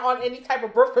were not on any type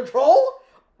of birth control,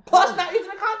 plus not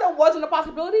using a condom wasn't a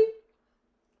possibility?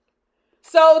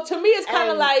 So, to me, it's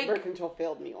kind of like... Birth control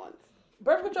failed me once.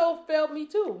 Birth control failed me,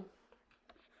 too.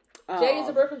 Jay is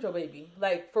a birth control baby.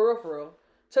 Like, for real.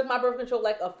 Took my birth control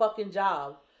like a fucking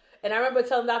job. And I remember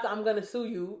telling the doctor, I'm going to sue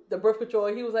you, the birth control.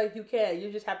 And he was like, you can't.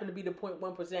 You just happen to be the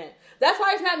 0.1%. That's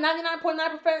why it's not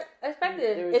 99.9%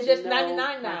 effective. It's just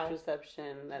 99 now.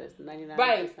 Contraception, that is 99%.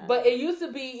 Right. But it used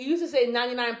to say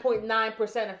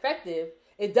 99.9% effective.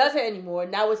 It doesn't anymore.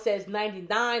 Now it says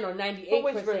 99 or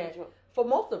 98%. For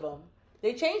most of them.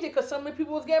 They changed it because so many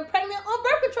people was getting pregnant on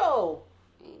birth control.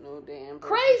 Ain't no damn birth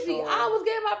crazy. Control. I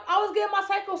was getting my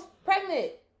cycles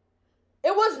pregnant. It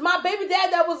was my baby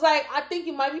dad that was like, I think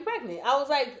you might be pregnant. I was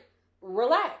like,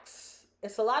 relax.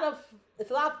 It's a lot of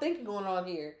thinking going on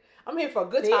here. I'm here for a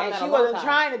good time. She wasn't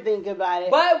trying to think about it.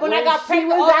 But when I got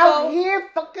pregnant, she was out here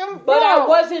fucking. But I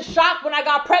wasn't shocked when I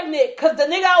got pregnant because the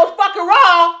nigga I was fucking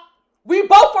raw. We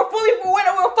both were fully aware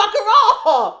that we were fucking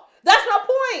raw. That's my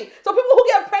point. So people who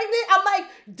get pregnant, I'm like,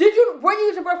 were you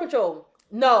using birth control?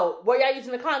 No. Were y'all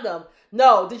using a condom?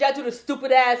 No. Did y'all do the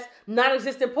stupid ass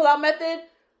non-existent pull-out method?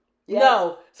 Yes.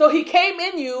 No. So he came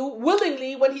in you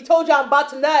willingly when he told you I'm about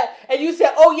to nut, and you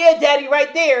said, oh yeah, daddy,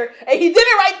 right there. And he did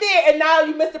it right there, and now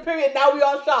you missed the period. Now we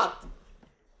all shocked.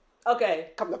 Okay.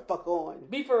 Come the fuck on.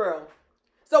 Be for real.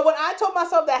 So when I told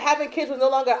myself that having kids was no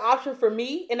longer an option for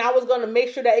me, and I was going to make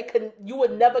sure that you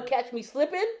would never catch me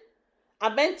slipping, I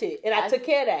meant it, and I took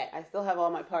care of that. I still have all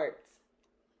my parts.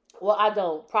 Well, I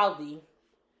don't, proudly.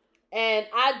 And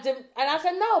I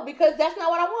said no, because that's not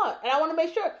what I want. And I want to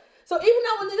make sure. So even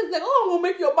now when niggas like, oh, I'm going to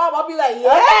make you a mom, I'll be like,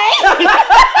 yeah.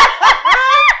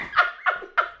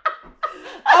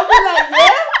 I'll be like,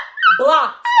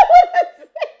 yeah.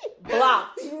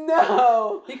 Blocked.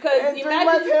 No. Because in 3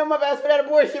 months, I'm going to ask for that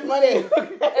abortion money. And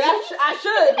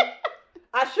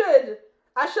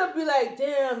I should be like,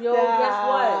 damn, yo, guess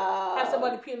what? Have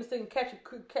somebody pee in this thing and catch it.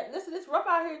 Listen, it's rough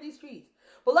out here in these streets.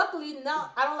 But luckily,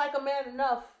 now I don't like a man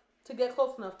enough to get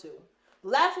close enough to.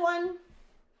 Last one,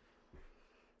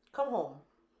 come home.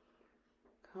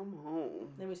 Come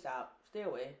home. Let me stop. Stay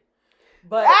away.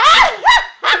 But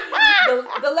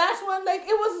the last one, like, it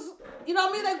was, you know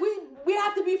what I mean? Like, we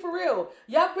have to be for real.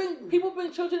 People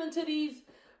bring children into these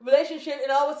relationship,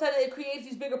 and all of a sudden it creates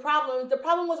these bigger problems. The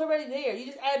problem was already there. You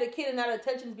just added a kid, and now the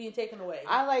attention's being taken away.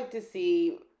 I like to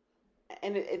see,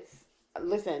 and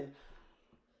listen,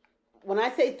 when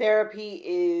I say therapy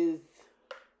is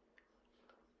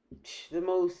the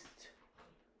most,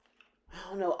 I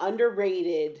don't know,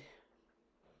 underrated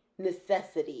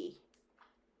necessity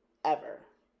ever,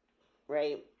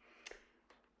 right?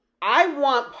 I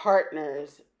want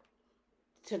partners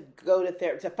to go to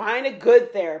therapy, to find a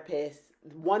good therapist,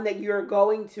 one that you're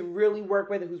going to really work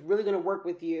with, who's really going to work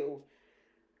with you,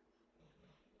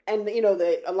 and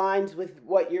that aligns with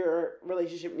what your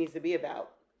relationship needs to be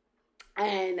about.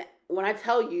 And when I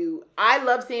tell you, I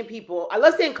love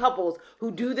seeing couples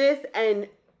who do this and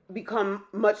become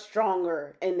much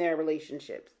stronger in their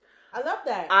relationships. I love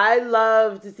that. I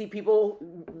love to see people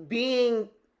being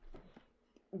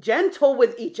gentle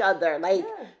with each other,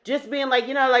 just being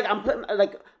I'm putting,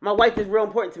 my wife is real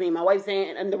important to me. My wife's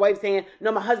saying, and the wife's saying,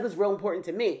 no, my husband's real important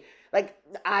to me. Like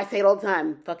I say it all the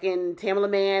time. Fucking Tamala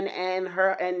Man and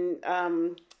her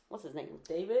and what's his name?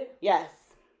 David? Yes.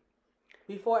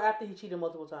 Before, after he cheated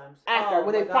multiple times. After,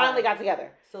 when they finally got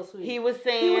together. So sweet. He was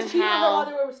saying he was cheating on her while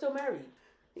they were still married.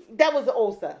 That was the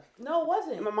old stuff. No, it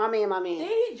wasn't. My man. Did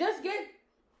he just get?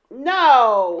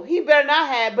 No, he better not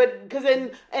have. But because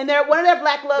in one of their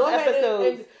Black Love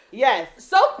episodes, yes.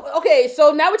 So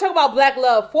now we're talking about Black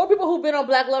Love. 4 people who've been on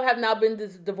Black Love have now been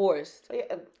divorced.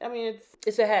 I mean,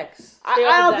 it's a hex.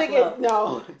 I don't think it's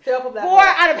no. 4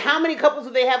 out of how many couples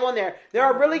do they have on there? There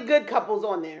are really good couples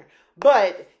on there,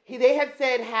 but they had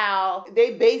said how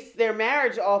they base their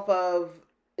marriage off of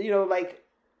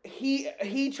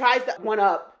he tries to one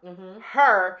up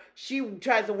her, she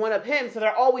tries to one up him, so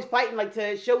they're always fighting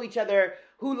to show each other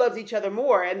who loves each other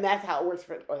more, and that's how it works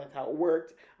that's how it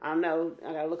worked. I don't know.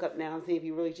 I gotta look up now and see if he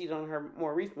really cheated on her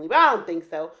more recently, but I don't think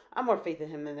so. I'm more faith in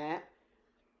him than that.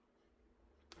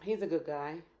 He's a good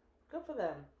guy. Good for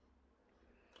them.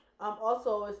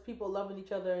 Also, it's people loving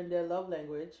each other in their love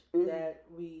language that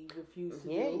we refuse to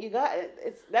do. Yeah, you got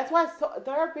it. That's why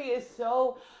therapy is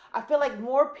so. I feel like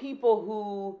more people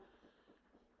who,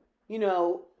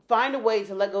 find a way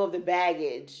to let go of the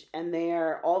baggage and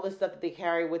all the stuff that they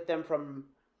carry with them from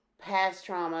past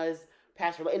traumas,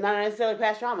 and not necessarily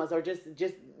past traumas, or just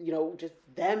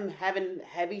them having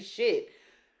heavy shit.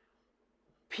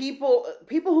 People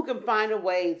who can find a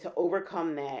way to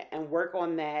overcome that and work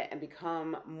on that and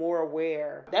become more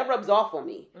aware, that rubs off on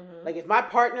me. Like if my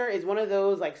partner is one of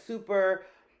those super,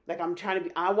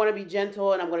 I want to be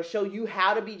gentle and I'm going to show you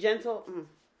how to be gentle.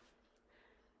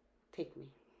 Take me.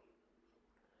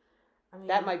 I mean,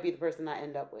 that might be the person I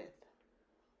end up with.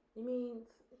 You mean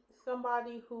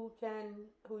somebody who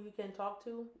you can talk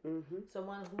to?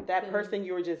 Someone who person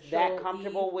you were just that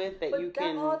comfortable with that you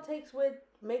can. But that all takes with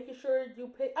making sure you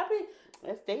pick. I mean,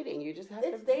 that's dating. You just have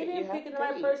it's dating, picking the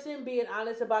right person, being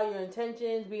honest about your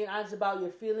intentions, being honest about your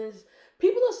feelings.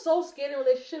 People are so scared in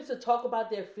relationships to talk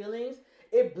about their feelings.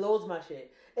 It blows my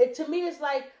shit. To me, it's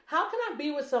like, how can I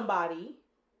be with somebody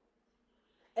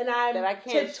and I'm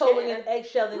tiptoeing and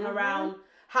eggshelling around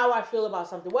how I feel about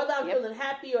something, whether I'm feeling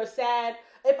happy or sad.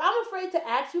 If I'm afraid to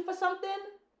ask you for something,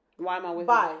 why am I with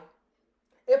you?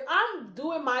 If I'm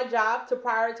doing my job to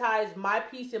prioritize my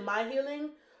peace and my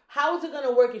healing, how is it going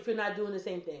to work if you're not doing the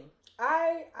same thing?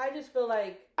 I just feel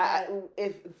like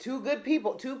if two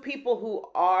people who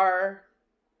are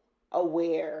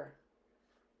aware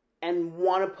and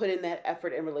want to put in that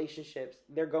effort in relationships,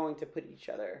 they're going to put each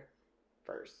other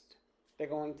first. They're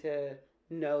going to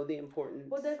know the importance.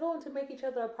 Well, they're going to make each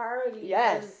other a priority.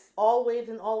 Yes. Always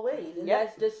and always. And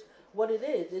that's just what it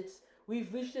is.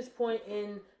 We've reached this point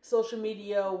in social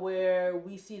media where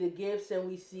we see the gifts and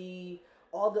we see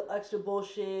all the extra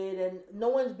bullshit and no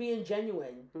one's being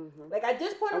genuine. Like at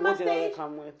this point in my stage,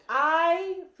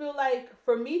 I feel like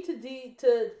for me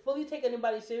to fully take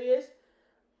anybody serious,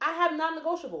 I have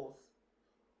non-negotiables.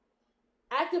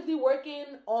 Actively working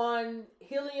on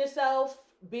healing yourself,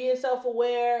 being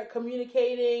self-aware,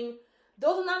 communicating,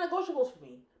 those are non-negotiables for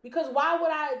me. Because why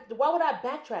would I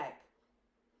backtrack?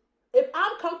 If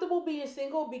I'm comfortable being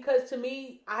single, because to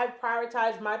me, I have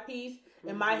prioritized my peace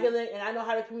and my healing, and I know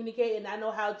how to communicate, and I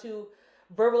know how to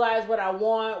verbalize what I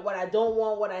want, what I don't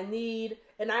want, what I need,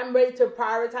 and I'm ready to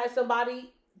prioritize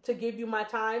somebody to give you my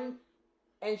time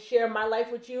and share my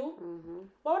life with you.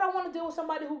 Why would I want to deal with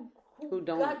somebody who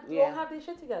don't have their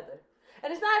shit together?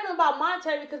 And it's not even about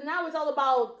monetary, because now it's all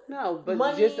about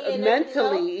money, just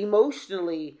mentally,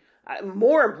 emotionally,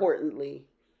 more importantly.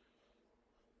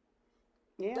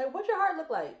 Yeah. Like, what's your heart look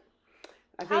like?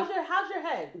 How's your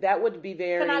head? That would be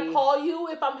very. Can I call you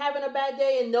if I'm having a bad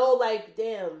day and know, like,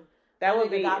 damn? That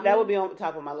would be on the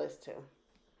top of my list too.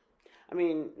 I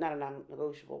mean, not a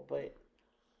non-negotiable, but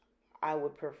I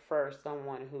would prefer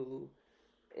someone who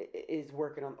is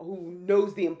working on, who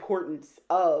knows the importance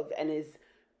of and is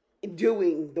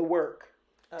doing the work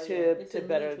to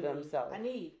better themselves.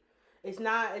 It's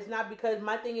not because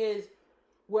my thing is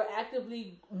we're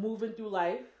actively moving through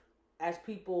life as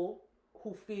people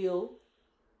who feel,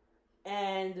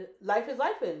 and life is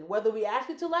lifing. Whether we ask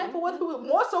it to life or whether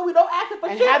more so we don't ask it for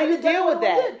and shit. how do you deal with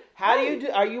that? Did. How do you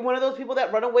do? Are you one of those people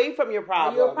that run away from your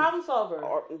problem? Are you a problem solver?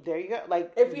 Or, there you go.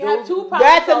 Like if you have two problem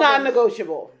that's solvers, a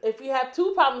non-negotiable. If you have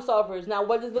two problem solvers, now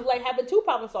what does it look like having two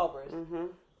problem solvers? Mm-hmm.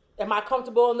 Am I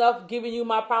comfortable enough giving you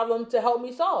my problem to help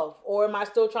me solve? Or am I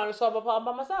still trying to solve a problem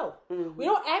by myself? Mm-hmm. We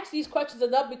don't ask these questions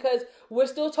enough because we're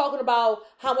still talking about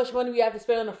how much money we have to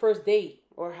spend on the first date.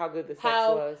 Or how good the sex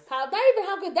was. Not even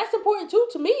how good. That's important too.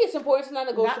 To me, it's important. It's not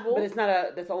negotiable. But it's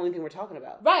not that's the only thing we're talking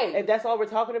about. Right. If that's all we're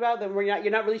talking about, then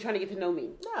you're not really trying to get to know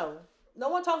me. No. No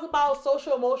one talks about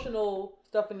social emotional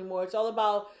stuff anymore. It's all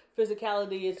about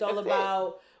physicality. It's all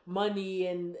about money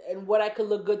and what I could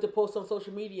look good to post on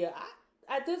social media.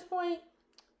 At this point,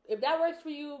 if that works for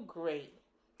you, great.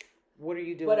 What are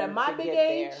you doing? But at my big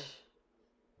age, there?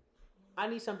 I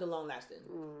need something long lasting.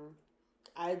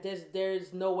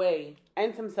 There's no way.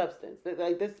 And some substance.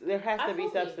 Like this, there has to be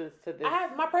substance to this.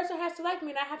 My person has to like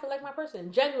me, and I have to like my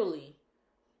person genuinely.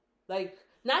 Like,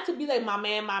 not to be like my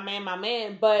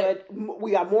man, but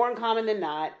we got more in common than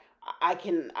not.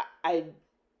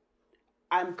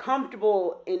 I'm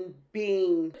comfortable in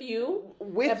being with you,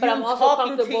 but I'm also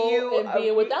talking comfortable to you, in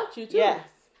being without you too. Yes.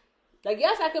 Like,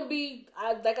 yes, I can be.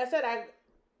 Like I said, I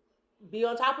be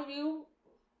on top of you,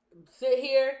 sit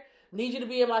here, need you to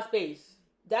be in my space.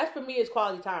 That for me is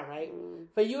quality time, right?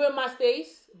 For you in my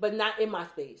space, but not in my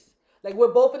space. Like,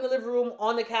 we're both in the living room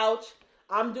on the couch.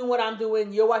 I'm doing what I'm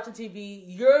doing. You're watching TV.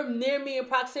 You're near me in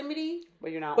proximity,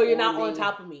 but you're not on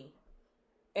top of me.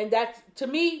 And that's, to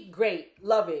me, great.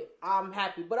 Love it. I'm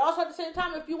happy. But also at the same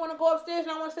time, if you want to go upstairs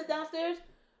and I want to sit downstairs,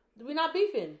 we're not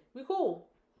beefing. We cool.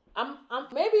 I'm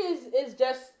maybe it's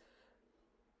just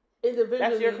individually.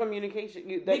 That's your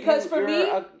communication. Because for me,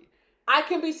 I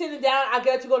can be sitting down. I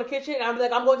get to go to the kitchen, and I'm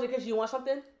like, I'm going to the kitchen. You want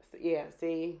something? Yeah.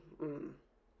 See.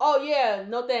 Oh yeah.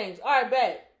 No thanks. All right,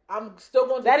 bet. I'm still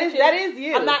going to the kitchen. That is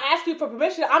you. I'm not asking you for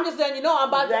permission. I'm just letting you know I'm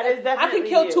about that to. Is definitely I can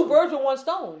kill you. 2 birds with 1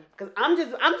 stone. Because I'm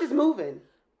just moving.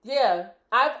 Yeah,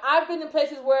 I've been in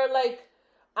places where, like,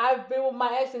 I've been with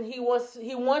my ex and he wants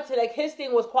to, like, his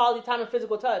thing was quality time and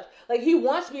physical touch. Like, he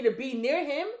wants me to be near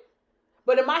him,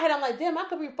 but in my head I'm like, damn, I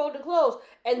could be folding clothes.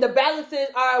 And the balance is,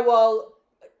 all right, well,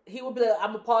 he would be like,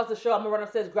 I'm gonna pause the show, I'm gonna run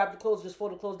upstairs, grab the clothes, just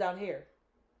fold the clothes down here.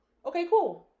 Okay,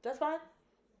 cool, that's fine.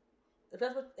 If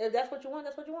that's what you want,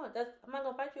 that's what you want. I'm not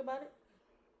gonna fight you about it.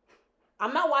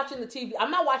 I'm not watching the TV. I'm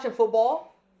not watching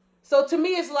football. So to me,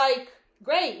 it's like,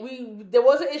 great. There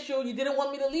was an issue. You didn't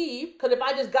want me to leave because if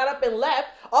I just got up and left.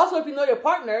 Also, if you know your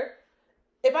partner,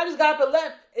 if I just got up and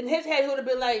left, in his head, he would have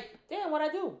been like, "Damn, what'd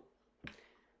I do?"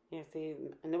 Yeah. See,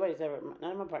 none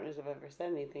of my partners have ever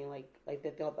said anything like that. They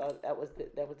thought that was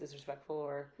disrespectful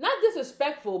or not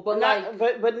disrespectful, but not,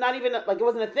 but not even like it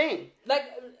wasn't a thing. Like,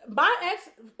 my ex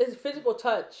is physical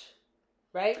touch,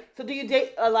 right? So do you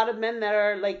date a lot of men that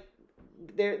are like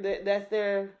that's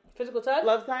their physical touch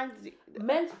love signs?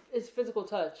 Men's is physical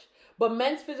touch, but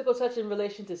men's physical touch in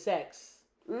relation to sex.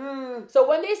 So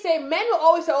when they say, men will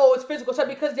always say, oh, it's physical touch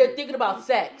because they're thinking about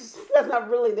sex. That's not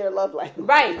really their love language.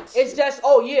 Right. It's just,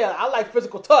 oh yeah, I like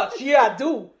physical touch. Yeah, I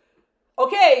do.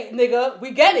 Okay, nigga,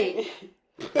 we get it.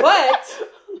 But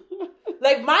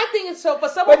like, my thing is, so for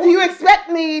someone, but do you expect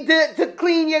me to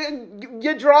clean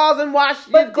your drawers and wash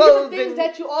your clothes? But these are things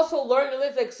that you also learn to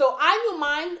live. Like, so I knew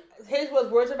mine. His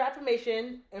was words of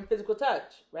affirmation and physical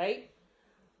touch, right?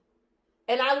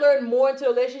 And I learned more into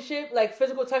the relationship, like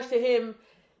physical touch to him.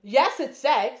 Yes, it's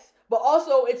sex, but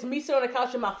also it's me sitting on the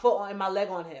couch and my foot and my leg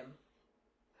on him,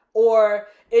 or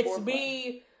it's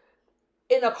me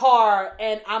in a car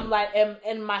and I'm like,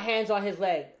 and my hands on his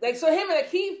leg. Like, so him, like,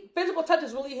 physical touch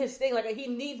is really his thing. Like, he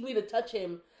needs me to touch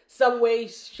him some way,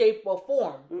 shape, or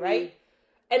form, right?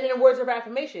 And then words of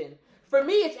affirmation. For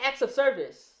me, it's acts of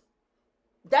service.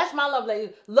 That's my love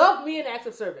language. Love me in acts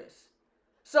of service.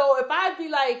 So if I be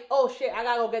like, oh shit, I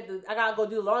gotta go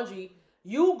do the laundry.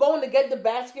 You going to get the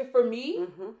basket for me?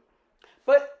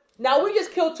 But now we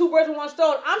just killed 2 birds with 1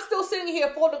 stone. I'm still sitting here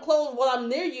folding clothes while I'm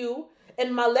near you,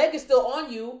 and my leg is still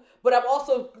on you, but I'm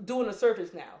also doing a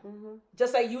service now.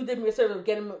 Just like you did me a service of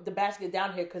getting the basket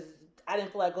down here because I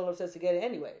didn't feel like going upstairs to get it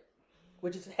anyway.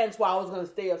 Which is hence why I was going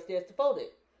to stay upstairs to fold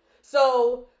it.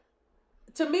 So,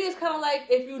 to me, it's kind of like,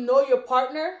 if you know your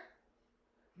partner,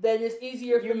 then it's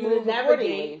easier for you to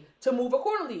navigate, to move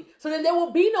accordingly. So then there will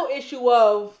be no issue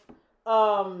of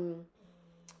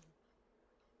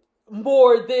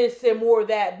more this and more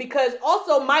that, because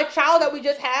also my child that we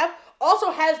just have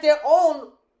also has their own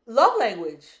love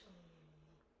language.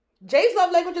 Jay's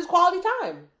love language is quality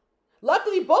time.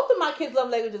 Luckily, both of my kids' love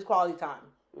language is quality time.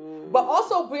 Mm-hmm. But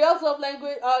also, Brielle's love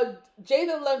language,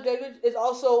 Jada's love language is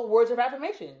also words of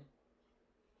affirmation.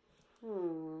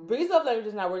 Bree's love language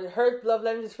is not words. Her love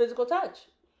language is physical touch.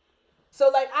 So,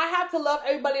 like, I have to love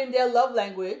everybody in their love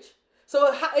language.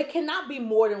 So, it cannot be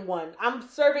more than one. I'm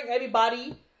serving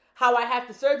everybody how I have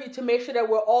to serve you to make sure that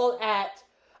we're all at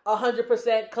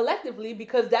 100% collectively,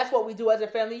 because that's what we do as a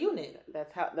family unit.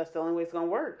 That's the only way it's gonna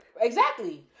work.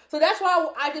 Exactly. So that's why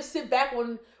I just sit back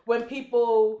when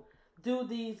people do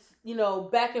these,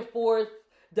 back and forth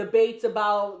debates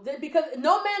about, because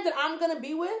no man that I'm gonna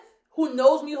be with who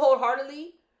knows me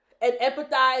wholeheartedly and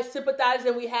empathize, sympathize,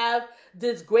 and we have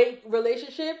this great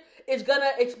relationship is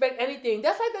gonna expect anything.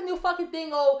 That's like the new fucking thing.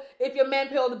 Oh, if your man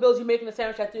pay all the bills, you're making a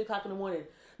sandwich at 3:00 in the morning.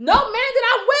 No man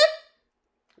that I'm with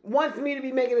wants me to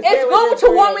be making a sandwich. It's going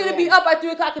to want me to be up at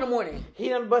 3:00 in the morning. He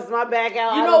done bust my back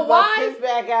out. You know why? Bust his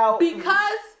back out.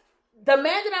 Because the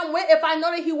man that I'm with, if I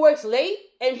know that he works late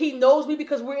and he knows me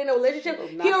because we're in a relationship,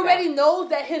 he already knows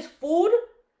that his food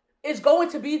is going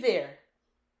to be there.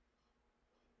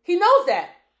 He knows that.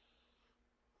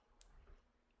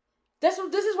 This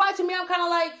is why, to me, I'm kind of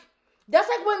like, that's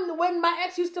like when my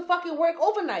ex used to fucking work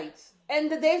overnights and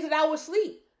the days that I would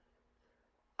sleep.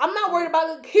 I'm not worried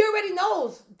about it. He already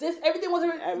knows this. Everything was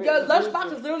your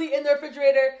lunchbox is literally in the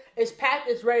refrigerator. It's packed.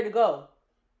 It's ready to go.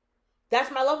 That's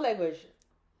my love language.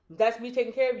 That's me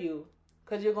taking care of you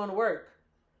because you're going to work.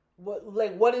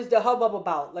 What is the hubbub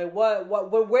about? Like,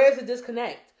 where's the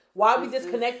disconnect? Why are we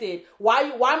disconnected? Why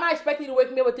am I expecting you to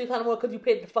wake me up at 3:00 in the morning because you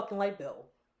paid the fucking light bill?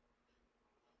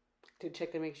 To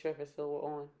check to make sure if it's still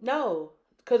on. No,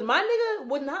 because my nigga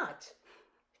would not.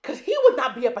 Because he would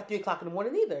not be up at 3:00 in the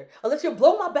morning either. Unless you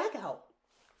blow my back out.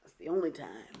 That's the only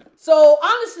time. So,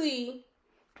 honestly,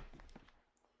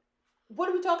 what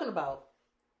are we talking about?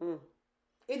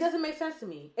 It doesn't make sense to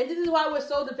me. And this is why we're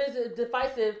so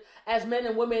divisive as men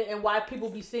and women, and why people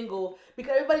be single.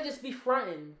 Because everybody just be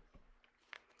fronting.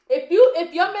 If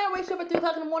your man wakes up at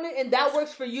 3:00 in the morning and that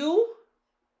works for you,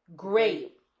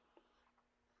 great.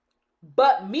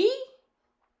 But me,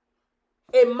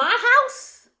 in my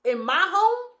house, in my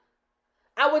home,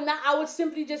 I would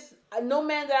simply just, no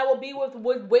man that I would be with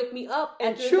would wake me up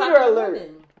at 3:00 in the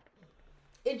morning.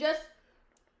 It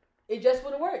just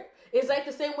wouldn't work. It's like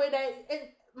the same way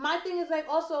that, my thing is like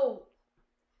also,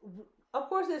 of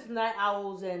course it's night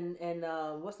owls and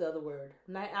what's the other word?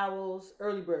 Night owls,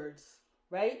 early birds,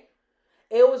 right?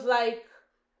 It was like,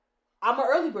 I'm an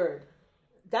early bird.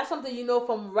 That's something you know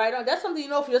from right on. That's something you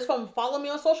know just from following me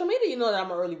on social media. You know that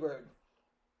I'm an early bird.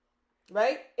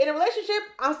 Right? In a relationship,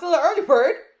 I'm still an early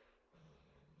bird.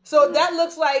 So that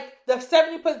looks like the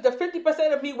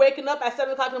 50% of me waking up at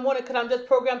 7:00 in the morning because I'm just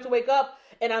programmed to wake up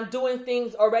and I'm doing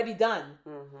things already done.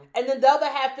 Mm-hmm. And then the other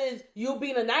half is you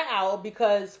being a night owl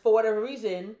because for whatever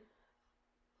reason,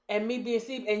 and me being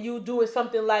asleep and you doing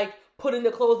something like putting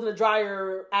the clothes in the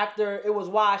dryer after it was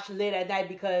washed late at night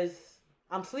because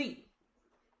I'm asleep.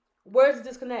 Where's the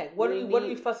disconnect? What are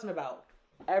we fussing about?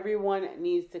 Everyone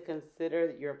needs to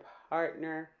consider your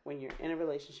partner when you're in a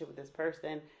relationship with this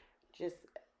person.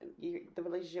 The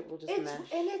relationship will just mesh.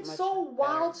 And it's so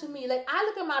wild to me. Like, I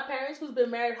look at my parents who's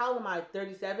been married, how old am I?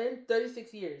 37?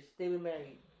 36 years they've been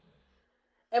married.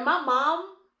 And my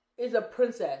mom is a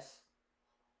princess.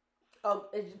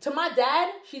 To my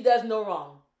dad, she does no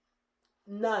wrong.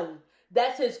 None.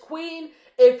 That's his queen.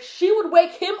 If she would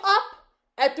wake him up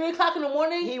at 3:00 in the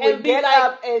morning, he would get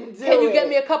up and do Can you get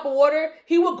me a cup of water?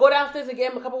 He would go downstairs and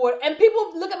get him a cup of water. And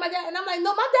people look at my dad, and I'm like,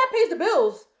 no, my dad pays the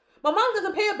bills. My mom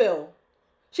doesn't pay a bill.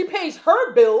 She pays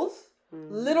her bills,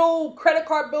 little credit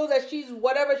card bills that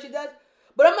whatever she does.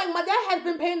 But I'm like, my dad has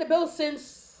been paying the bills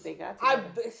since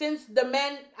the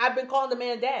man, I've been calling the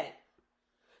man dad.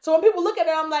 So when people look at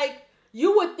it, I'm like,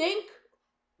 you would think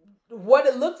what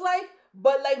it looks like.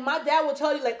 But like my dad will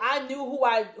tell you, like I knew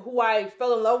who I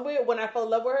fell in love with when I fell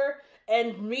in love with her,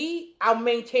 and me, I'm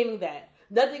maintaining that.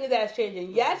 Nothing of that's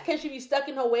changing. Yes, can she be stuck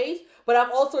in her ways? But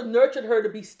I've also nurtured her to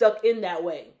be stuck in that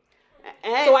way.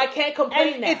 And, so I can't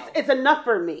complain now. It's enough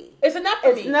for me. It's enough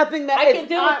for me. It's nothing that I can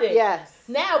deal with it. Yes.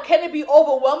 Now, can it be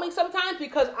overwhelming sometimes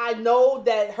because I know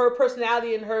that her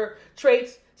personality and her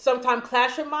traits sometimes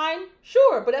clash with mine?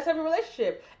 Sure, but that's every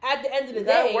relationship. At the end of the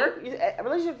day, a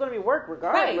relationship's going to be work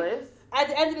regardless. Right. At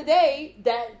the end of the day,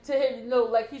 that to him,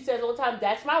 like he says all the time,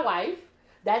 that's my wife.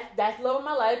 That's love of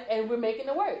my life, and we're making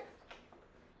it work.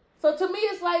 So to me,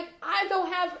 it's like I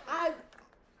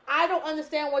don't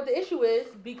understand what the issue is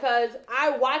because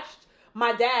I watched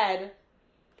my dad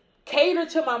cater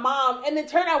to my mom, and in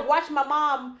turn, I watched my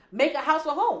mom make a house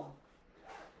a home.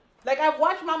 Like I've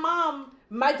watched my mom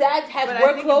My dad has But work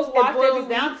I think clothes it washed every boils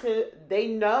down week. to they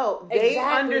know. They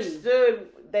Exactly. understood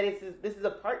that this is a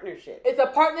partnership. It's a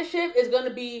partnership. It's going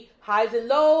to be highs and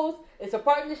lows. It's a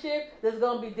partnership. There's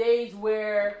going to be days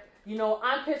where, you know,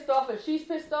 I'm pissed off and she's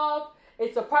pissed off.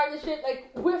 It's a partnership.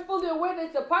 Like, we're fully aware that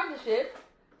it's a partnership.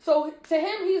 So to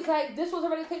him, he's like, this was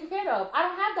already taken care of. I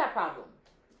don't have that problem.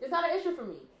 It's not an issue for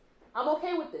me. I'm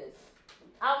okay with this.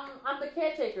 I'm the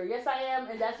caretaker. Yes, I am,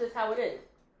 and that's just how it is.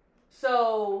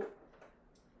 So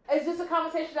it's just a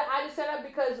conversation that I just set up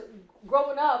because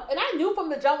growing up, and I knew from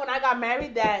the jump when I got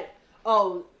married that,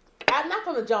 not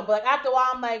from the jump, but like after a while,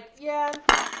 I'm like, yeah,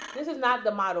 this is not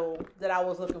the model that I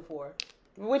was looking for.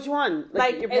 Which one?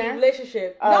 Like your in a parents?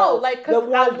 relationship. No, like because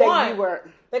that you were.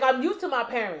 Like I'm used to my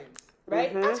parents, right?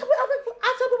 Mm-hmm. I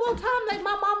tell people all the time, like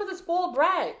my mom is a spoiled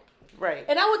brat. Right.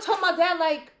 And I would tell my dad,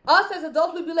 like, us as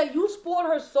adults would be like, you spoiled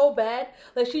her so bad.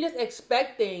 Like, she just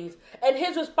expect things. And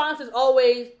his response is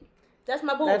always, that's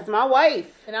my boo. That's my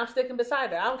wife. And I'm sticking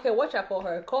beside her. I don't care what y'all call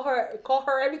her. Call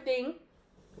her everything,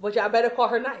 but y'all better call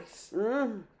her nice.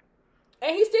 Mm.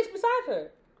 And he sticks beside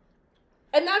her.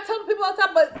 And I tell people all the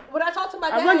time, but when I talk to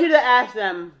my dad, I want you to ask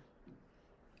them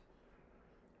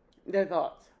their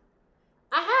thoughts.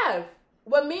 I have.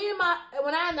 When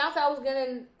I announced I was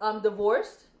getting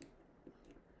divorced,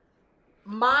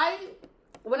 when I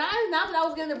announced that I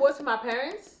was getting divorced from my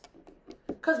parents,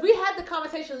 because we had the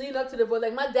conversation leading up to the divorce,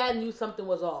 like my dad knew something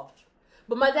was off.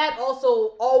 But my dad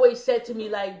also always said to me,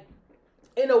 like,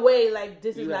 in a way, like,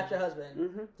 this is not your husband.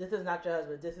 Mm-hmm. This is not your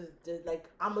husband. This is, like,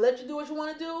 I'm going to let you do what you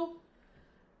want to do.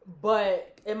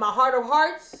 But in my heart of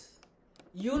hearts,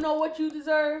 you know what you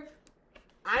deserve.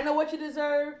 I know what you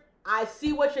deserve. I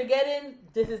see what you're getting.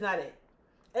 This is not it.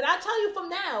 And I tell you from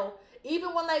now,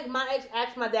 even when, like, my ex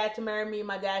asked my dad to marry me,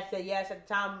 my dad said yes. At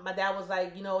the time, my dad was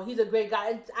like, you know, he's a great guy.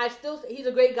 And I still say he's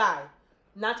a great guy.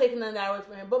 Not taking none of that away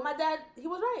from him. But my dad, he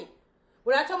was right.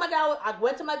 When I told my dad, I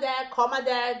went to my dad, called my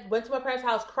dad, went to my parents'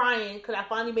 house crying because I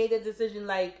finally made that decision,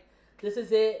 like, this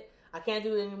is it. I can't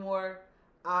do it anymore.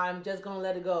 I'm just going to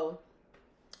let it go.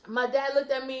 My dad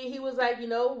looked at me. He was like, you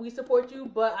know, we support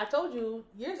you, but I told you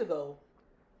years ago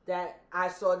that I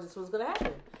saw this was going to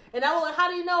happen. And I was like, how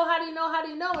do you know? How do you know? How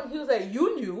do you know? And he was like,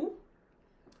 you knew.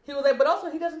 He was like, but also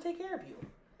he doesn't take care of you.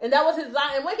 And that was his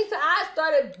line. And when he said, I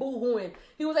started boo-hooing.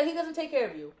 He was like, he doesn't take care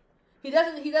of you. He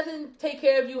doesn't take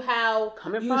care of you how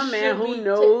coming you from a man who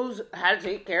knows how to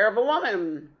take care of a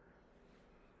woman.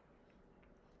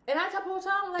 And I tell people all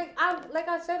the time, like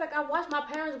I said, I watched my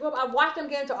parents grow up. I've watched them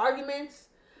get into arguments.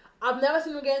 I've never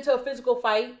seen them get into a physical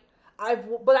fight.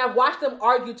 But I've watched them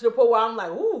argue to the point where I'm like,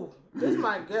 ooh, this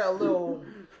might get a little.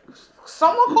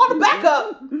 Someone call the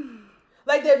backup.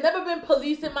 Like they've never been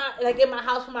police in my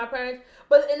house for my parents.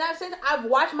 But in that sense, I've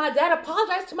watched my dad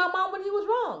apologize to my mom when he was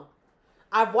wrong.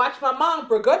 I've watched my mom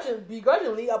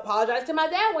begrudgingly apologize to my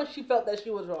dad when she felt that she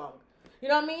was wrong. You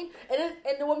know what I mean?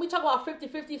 And when we talk about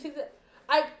 50-50, 60,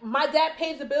 my dad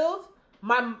pays the bills.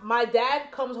 My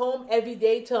dad comes home every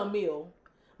day to a meal.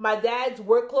 My dad's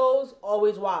work clothes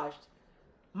always washed.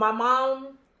 My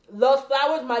mom loves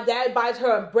flowers. My dad buys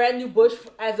her a brand new bush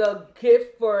as a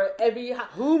gift for every.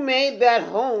 Who made that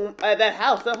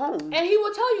house a home? And he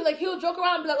will tell you, like, he'll joke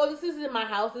around and be like, "Oh, this isn't my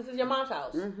house. This is your mom's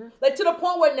house." Mm-hmm. Like to the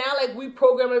point where now, like, we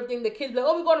program everything. The kids be like,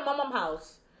 "Oh, we go to my mom's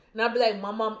house," and I'll be like,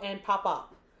 "My mom and Papa,"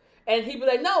 and he'd be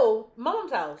like, "No, my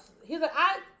mom's house." He's like,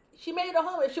 She made it a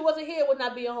home. If she wasn't here, it would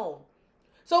not be a home."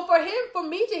 So for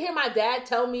me to hear my dad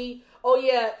tell me, "Oh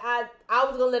yeah, I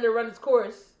was gonna let it run its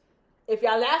course. If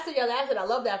y'all lasted, y'all lasted. I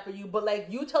love that for you. But like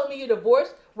you telling me you're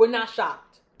divorced, we're not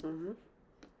shocked." Mm-hmm.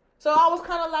 So I was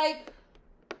kind of like,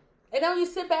 and then when you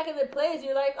sit back and it plays,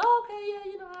 you're like, "Oh, okay,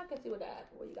 yeah, you know, I can see where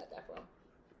you got that from."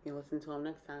 You listen to him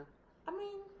next time. I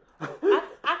mean,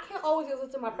 I can't always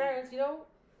listen to my parents, you know.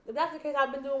 If that's the case,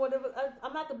 I've been doing whatever.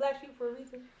 I'm not the black sheep for a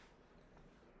reason.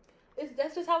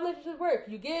 That's just how relationships work.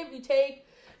 You give, you take,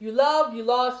 you love, you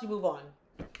lost, you move on.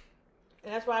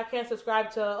 And that's why I can't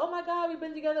subscribe to, oh my God, we've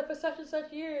been together for such and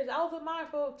such years. I was with mine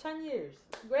for 10 years.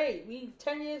 Great.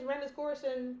 10 years ran this course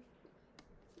and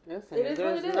listen, it is what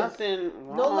it is. There's nothing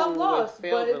wrong No love lost,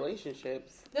 with failed but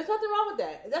relationships. There's nothing wrong with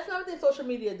that. That's another thing social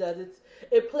media does.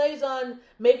 It plays on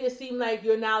making it seem like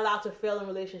you're not allowed to fail in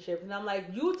relationships. And I'm like,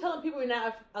 you telling people you're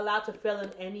not allowed to fail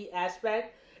in any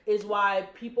aspect is why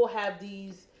people have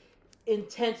these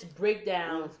intense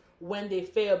breakdowns when they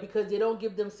fail, because they don't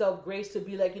give themselves grace to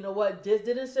be like, you know what, this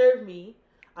didn't serve me.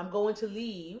 I'm going to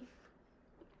leave,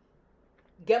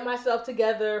 get myself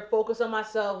together, focus on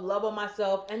myself, love on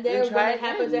myself, and then when it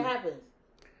happens, it happens.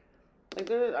 Like,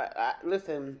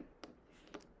 listen,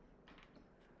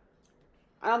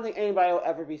 I don't think anybody will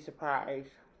ever be surprised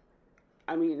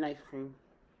I'm eating ice cream.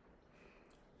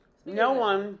 No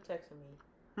one texting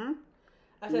me. Hmm?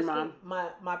 I said, Mom.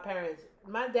 my parents,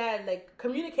 my dad, like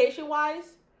communication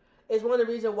wise, is one of the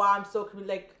reasons why I'm so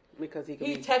because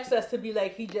he texts us to be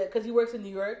like because he works in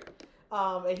New York,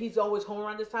 and he's always home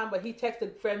around this time. But he texts the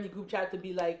family group chat to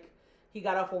be like he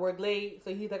got off of work late,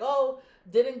 so he's like, oh,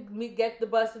 didn't get the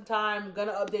bus in time.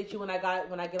 Gonna update you when I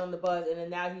get on the bus, and then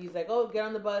now he's like, oh, get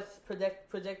on the bus,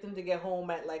 projecting to get home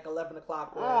at like 11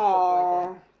 o'clock or something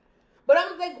like that. But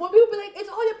I'm like, when people be like, it's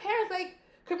all your parents, like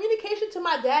communication to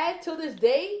my dad till this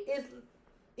day is,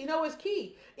 is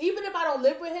key. Even if I don't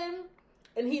live with him,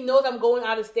 and he knows I'm going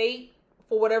out of state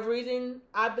for whatever reason,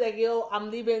 I'd be like, yo, I'm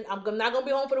leaving. I'm not gonna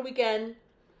be home for the weekend.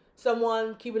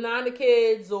 Someone keep an eye on the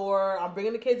kids, or I'm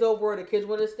bringing the kids over, or the kids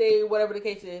want to stay, whatever the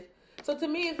case is. So to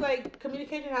me, it's like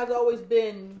communication has always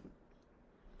been.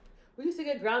 We used to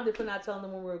get grounded for not telling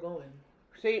them when we were going.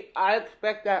 See, I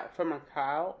expect that from my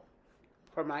child,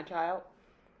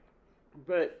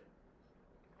 but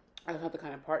that's not the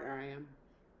kind of partner I am.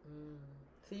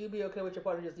 So you'd be okay with your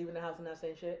partner just leaving the house and not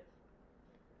saying shit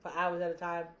for hours at a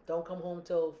time? Don't come home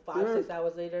till 5-6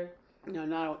 hours later. No,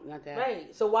 not that.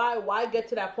 Right. So why get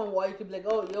to that point where you could be like,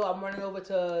 oh, yo, I'm running over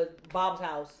to Bob's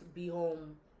house, be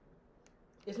home.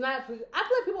 It's not. I feel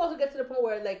like people also get to the point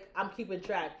where like I'm keeping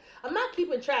track. I'm not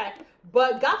keeping track,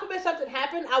 but God forbid something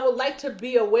happened, I would like to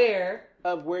be aware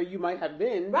of where you might have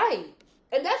been. Right.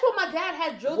 And that's what my dad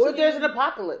had drilled to me. What if there's an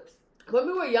apocalypse? When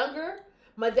we were younger,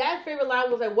 my dad's favorite line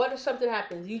was like, what if something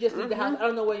happens? You just leave the house. I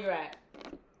don't know where you're at.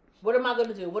 What am I going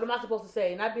to do? What am I supposed to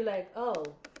say? And I'd be like, oh,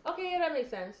 okay, yeah, that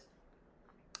makes sense.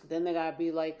 Then they gotta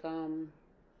be like,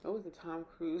 what was the Tom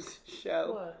Cruise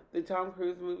show? What? The Tom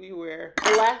Cruise movie where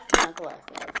The Last House.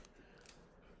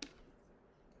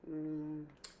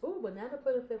 Ooh, banana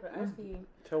pudding flavor ice cream.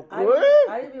 So good.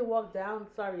 I didn't even walk down.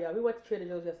 Sorry, y'all. We went to Trader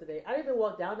Joe's yesterday. I didn't even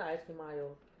walk down the ice cream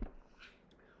aisle.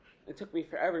 It took me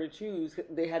forever to choose.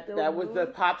 They had that was the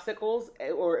popsicles,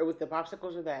 or it was the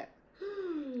popsicles or that.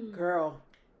 Girl.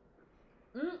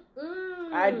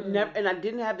 I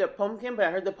didn't have the pumpkin, but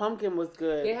I heard the pumpkin was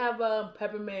good. They have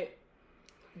peppermint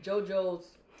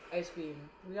JoJo's ice cream.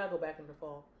 We gotta go back in the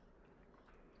fall.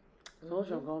 Told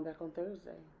you I'm going back on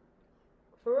Thursday.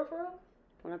 For real?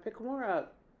 When I pick more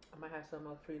up. I might have something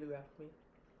else for you to grab for me.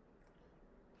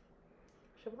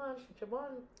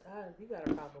 Siobhan, you got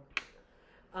a problem.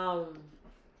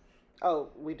 Oh,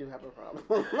 we do have a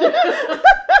problem.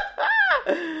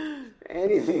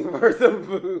 Anything for some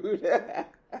food.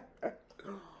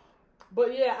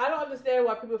 But yeah, I don't understand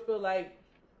why people feel like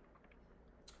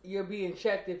you're being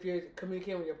checked if you're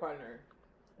communicating with your partner.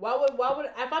 Why would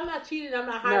if I'm not cheating, I'm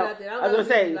not hiding nothing. I was gonna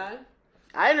say,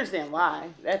 I understand why.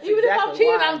 That's even exactly if I'm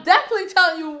cheating, why. I'm definitely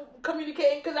telling you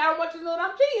communicating because I don't want you to know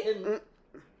that I'm cheating.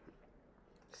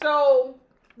 So,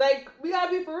 like, we gotta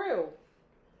be for real.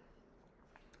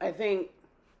 I think,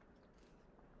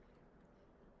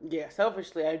 yeah,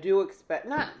 selfishly, I do expect,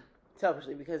 not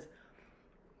selfishly, because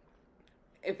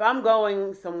if I'm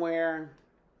going somewhere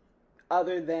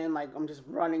other than, like, I'm just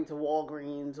running to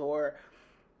Walgreens or,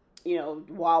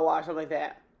 Wawa, something like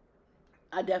that,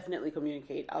 I definitely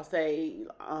communicate. I'll say,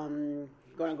 gonna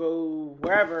go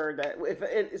wherever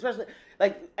especially,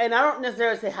 like, and I don't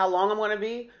necessarily say how long I'm gonna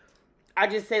be. I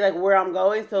just say, like, where I'm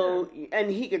going, so, and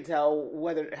he can tell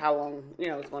how long,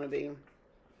 it's going to be.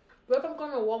 But if I'm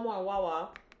going to Walmart or Wawa,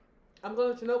 I'm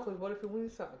going to know, because what if you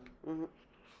need something? It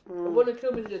wouldn't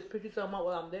kill me to just pick you something up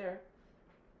while I'm there.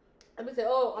 Let me say,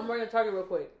 oh, I'm running to Target real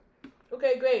quick.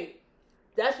 Okay, great.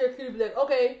 That's your cue to be like,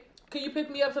 okay, can you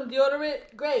pick me up some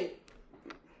deodorant? Great.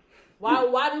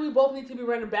 Why do we both need to be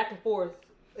running back and forth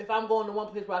if I'm going to one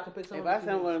place where I can pick something up? If I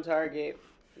say I'm going to Target,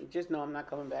 just know I'm not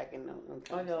coming back in no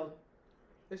time. I know.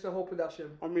 It's a whole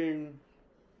production. I mean,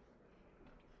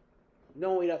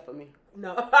 don't wait up for me.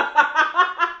 No.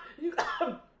 You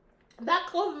not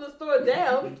closing the store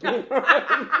down.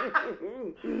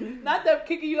 Not them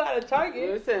kicking you out of Target.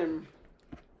 Listen,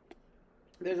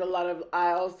 there's a lot of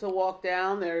aisles to walk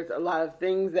down. There's a lot of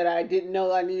things that I didn't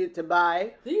know I needed to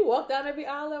buy. Do you walk down every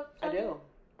aisle of Target? I do.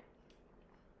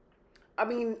 I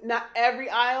mean, not every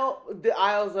aisle. The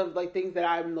aisles of, like, things that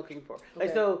I'm looking for. Okay.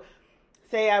 Like, so...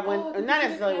 Say I went, not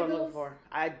necessarily what I'm looking for.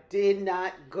 I did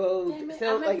not go. Damn it,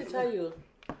 so, I meant to tell you.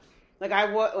 Like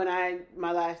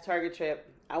my last Target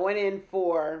trip, I went in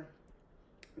for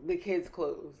the kids'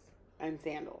 clothes and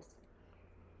sandals.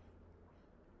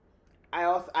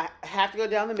 I have to go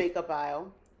down the makeup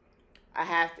aisle.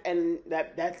 And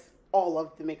that's all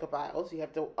of the makeup aisles. You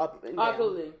have to up and down.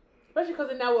 Absolutely, especially because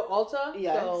they're now with Ulta,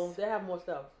 yes. So they have more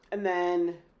stuff. And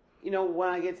then, when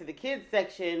I get to the kids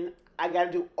section, I got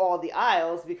to do all the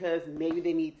aisles because maybe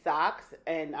they need socks,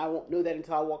 and I won't know that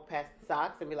until I walk past the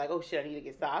socks and be like, oh shit, I need to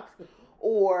get socks.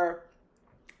 Or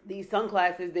these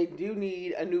sunglasses, they do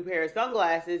need a new pair of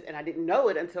sunglasses, and I didn't know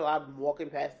it until I'm walking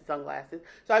past the sunglasses.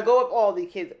 So I go up all the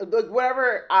kids,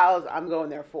 whatever aisles I'm going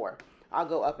there for, I'll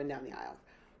go up and down the aisles.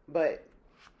 But,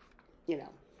 you know,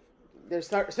 there's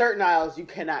certain aisles you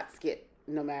cannot skip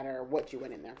no matter what you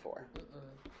went in there for.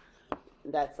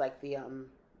 That's like the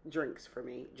drinks for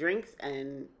me. Drinks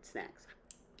and snacks.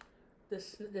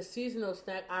 The seasonal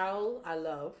snack aisle, I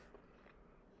love.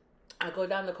 I go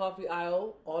down the coffee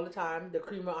aisle all the time. The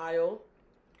creamer aisle.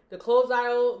 The clothes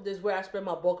aisle is where I spend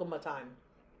my bulk of my time.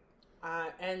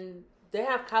 And they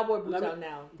have cowboy boots out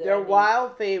now. They're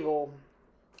Wild Fable.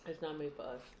 It's not made for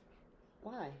us.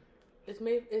 Why? It's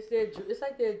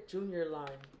like their junior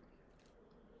line.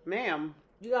 Ma'am.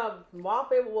 You got Wild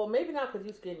Fable. Well, maybe not because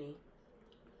you're skinny.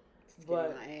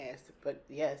 But my ass. But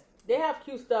yes. They have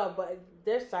cute stuff, but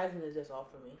their sizing is just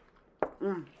off for me.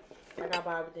 I gotta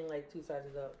buy everything like 2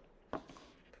 sizes up.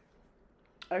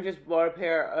 I just bought a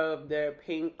pair of their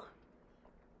pink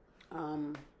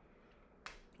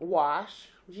wash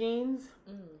jeans.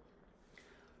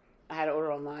 I had to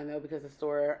order online though because the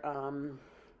store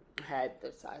had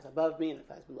the size above me and the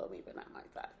size below me, but not my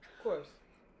size. Of course.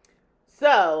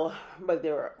 So, but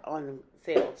they were on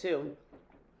sale too.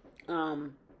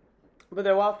 But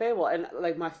they're Wild Fable, and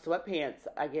like my sweatpants,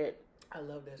 I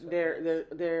love their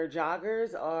sweatpants. Their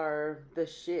joggers are the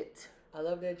shit. I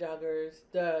love their joggers.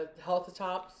 The halter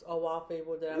tops are Wild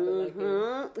Fable that I've been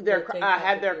liking. I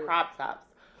had their crop tops.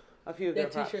 A few of their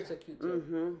their t-shirts are cute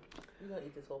too. You're gonna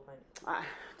eat this whole pint.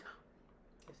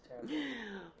 It's terrible.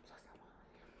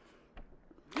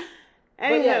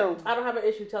 Anywho, I don't have an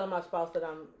issue telling my spouse that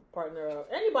I'm partner of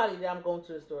anybody that I'm going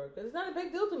to the store because it's not a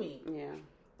big deal to me. Yeah.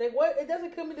 Like what? It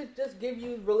doesn't kill me to just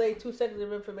relay 2 seconds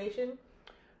of information.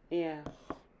 Yeah.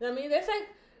 You know what I mean? That's like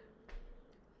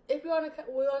if we're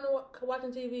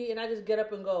watching TV and I just get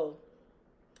up and go.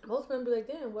 Most men be like,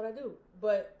 "Damn, what I do?"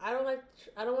 But I don't want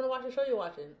to watch the show you're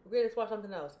watching. Great, let's watch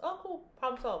something else. Oh, cool,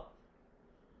 problem solved.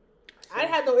 I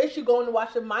had no issue going to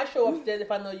watch my show upstairs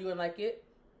if I know you wouldn't like it.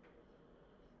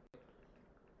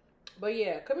 But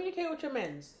yeah, communicate with your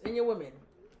men's and your women.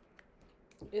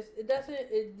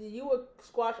 You would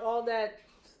squash all that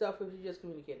stuff if you just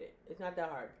communicated. It's not that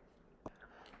hard.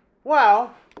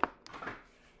 Well,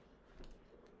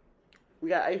 we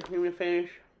got ice cream to finish.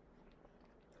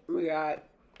 We got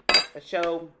a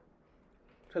show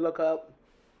to look up.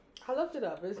 I looked it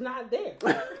up. It's not there.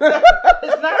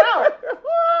 It's not out.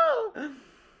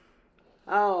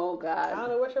 Oh, God. I don't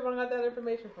know where everyone got that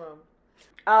information from.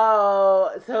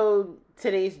 Oh, so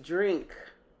today's drink.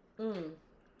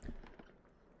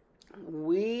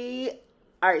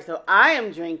 Alright, so I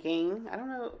am drinking. I don't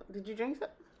know. Did you drink some?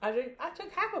 I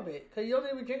took half of it because you don't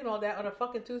need to be drinking all that on a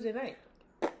fucking Tuesday night.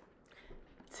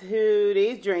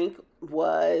 Today's drink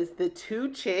was the Two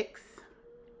Chicks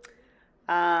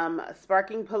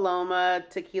Sparking Paloma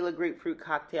Tequila Grapefruit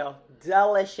Cocktail.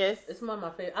 Delicious. It's one of my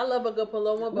favorite. I love a good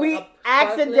Paloma. But we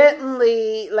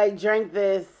accidentally drank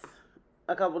this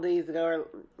a couple days ago.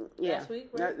 Last week,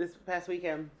 right? This past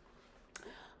weekend.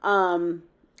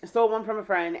 Stole one from a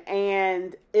friend,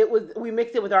 and we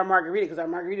mixed it with our margarita because our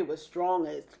margarita was strong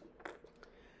as.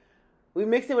 We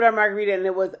mixed it with our margarita, and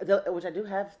it was, which I do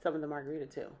have some of the margarita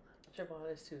too. Triple on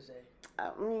this Tuesday. I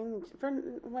mean, for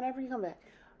whenever you come back.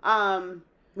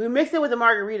 We mixed it with the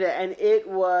margarita, and it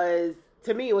was,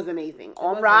 to me, it was amazing.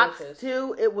 On rocks delicious.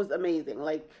 Too, it was amazing.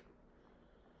 Like,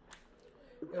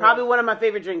 probably one of my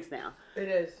favorite drinks now. It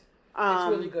is. It's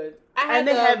really good. And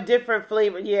they have different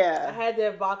flavors. Yeah. I had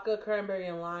their vodka, cranberry,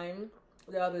 and lime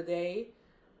the other day.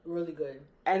 Really good.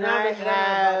 And I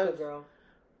have vodka, girl.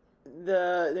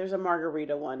 There's a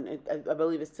margarita one. I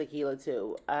believe it's tequila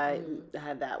too. I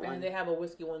had that one. And they have a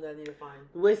whiskey one that I need to find.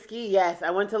 Whiskey, yes.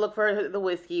 I went to look for the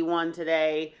whiskey one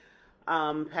today.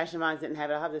 Passion Vines didn't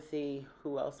have it. I'll have to see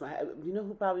who else might have it. You know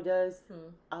who probably does?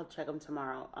 I'll check them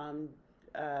tomorrow.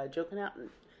 Joe Canal,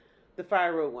 the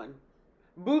Fire Road one.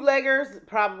 Bootleggers,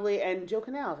 probably, and Joe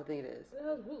Canals, I think it is. What the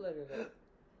hell's Bootleggers at?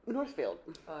 Northfield.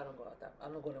 Oh, I don't go out that. I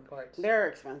don't go to them parts. They're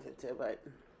expensive too, but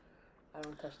I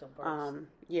don't touch them parts.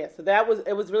 Yeah, so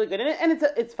it was really good, and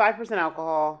it's 5%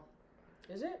 alcohol.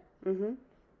 Is it? Mm-hmm.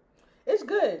 It's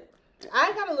good.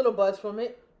 I got a little buzz from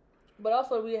it, but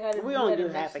also we only do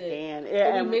half a can.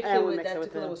 Yeah, and we mixed it with that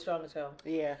tequila was strong as hell.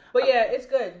 Yeah, but yeah, it's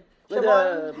good.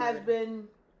 Siobhan has been.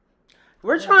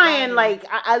 We're trying. Like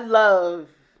I love.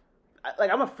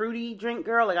 Like I'm a fruity drink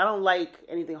girl. Like I don't like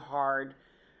anything hard.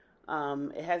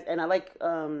 It has, and I like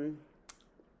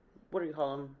what do you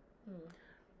call them?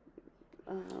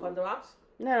 On the rocks?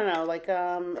 No, like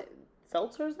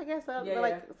seltzers, I guess.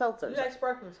 Like seltzers. You like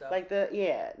sparkling stuff. Like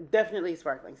definitely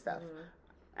sparkling stuff.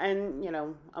 And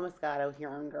a Moscato here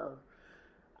and go.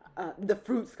 The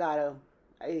fruit Scotto,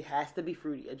 it has to be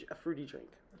fruity, a fruity drink.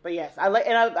 But yes,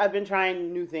 I've been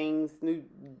trying new things,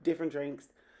 different drinks.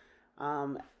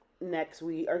 Next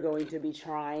we are going to be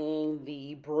trying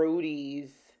the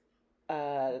Brody's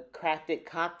crafted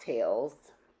cocktails.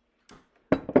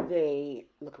 They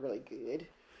look really good.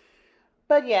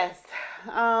 But yes,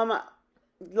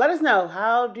 let us know,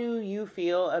 how do you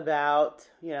feel about,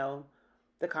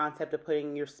 the concept of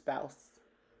putting your spouse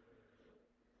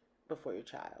before your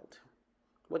child?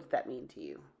 What does that mean to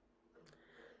you?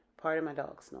 Pardon my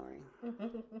dog snoring.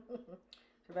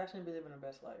 Sebastian be living her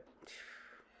best life.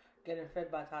 Getting fed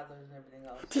by toddlers and everything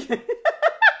else.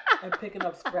 And picking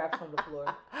up scraps from the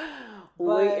floor.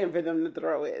 Waiting for them to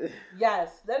throw it.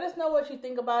 Yes. Let us know what you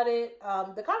think about it.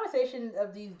 The conversation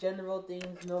of these general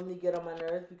things normally get on my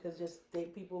nerves because just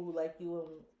date people who like you and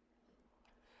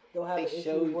don't have an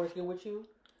issue working with you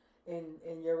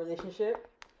in your relationship.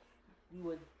 You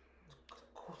would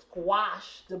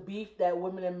squash the beef that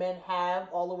women and men have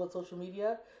all over social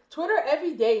media. Twitter,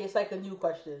 every day, it's like a new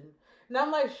question. And I'm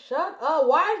like, shut up.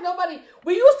 Why is nobody...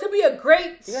 We used to be a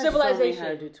great civilization. You show me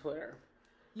how to do Twitter.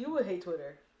 You would hate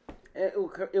Twitter. It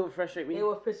would frustrate me. It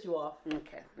would piss you off.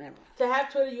 Okay, never mind. To have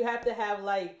Twitter, you have to have,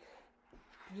 like...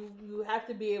 You have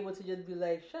to be able to just be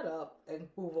like, shut up and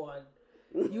move on.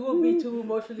 You will be too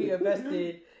emotionally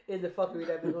invested in the fuckery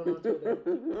that be going on Twitter.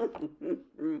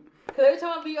 Because every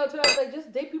time I be on Twitter, I was like,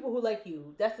 just date people who like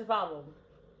you. That's the problem.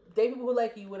 Date people who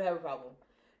like you wouldn't have a problem.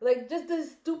 Like, just the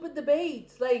stupid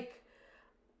debates. Like...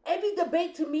 Every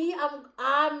debate to me,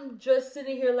 I'm just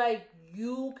sitting here like,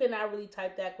 you cannot really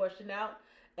type that question out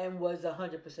and was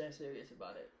 100% serious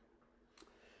about it.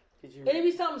 And it'd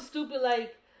be something stupid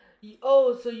like,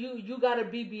 oh, so you got a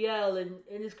BBL and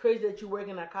it's crazy that you're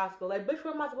working at Costco. Like, bitch,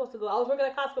 where am I supposed to go? I was working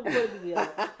at Costco before the BBL.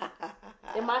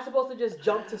 Am I supposed to just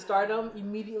jump to stardom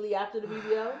immediately after the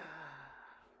BBL?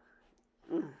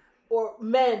 Or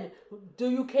men, do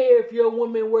you care if your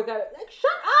woman work out? Like,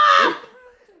 shut up!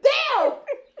 Damn!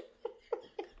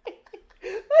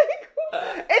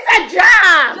 It's a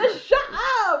job! Just shut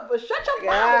up! Shut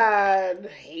your mouth!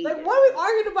 Like, what are we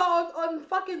arguing about on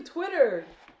fucking Twitter?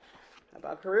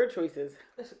 About career choices.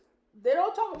 They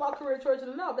don't talk about career choices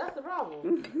enough. That's the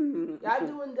problem.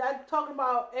 Y'all talking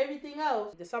about everything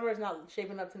else. The summer is not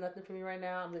shaping up to nothing for me right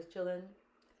now. I'm just chilling.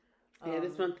 Yeah,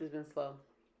 this month has been slow.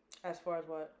 As far as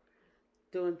what?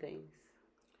 Doing things.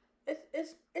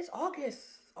 It's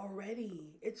August already.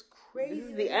 It's crazy. This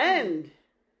is the end.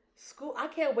 School, I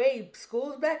can't wait.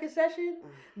 School's back in session.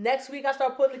 Next week, I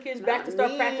start putting the kids back to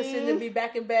start practicing and be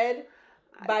back in bed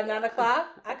by 9 o'clock.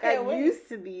 I can't wait. Used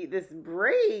to be this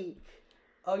break.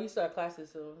 Oh, you start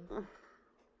classes soon.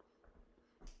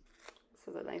 This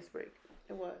was a nice break.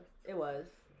 It was. It was.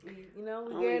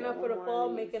 We're gearing up for the fall,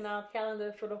 making our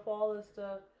calendar for the fall as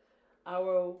to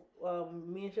our,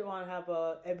 me and Siobhan have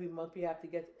every month we have to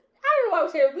get. I don't know why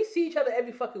we say we see each other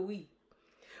every fucking week.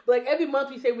 But like every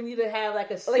month we say we need to have like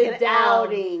a sit down,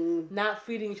 outing, not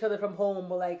feeding each other from home,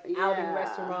 but like outing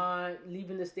restaurant,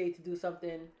 leaving the state to do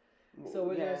something. So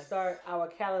we're gonna start our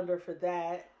calendar for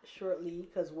that shortly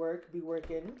because work be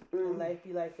working and life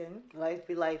be lifing. Life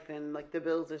be lifing. Like the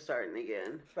bills are starting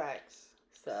again. Facts.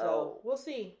 So we'll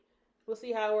see. We'll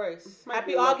see how it works. Might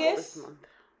Happy August.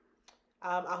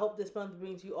 I hope this month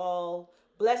brings you all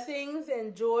blessings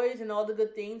and joys and all the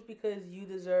good things because you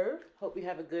deserve. Hope we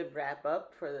have a good wrap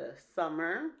up for the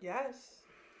summer. Yes.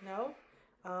 No.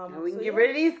 And we can get rid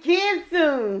of these kids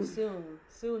soon.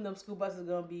 Soon, them school buses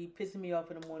are gonna be pissing me off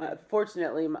in the morning.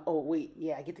 Fortunately,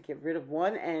 I get to get rid of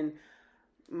one, and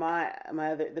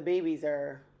the babies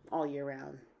are all year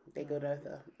round. They go to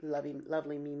the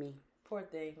lovely Mimi. Poor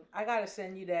thing. I gotta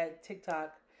send you that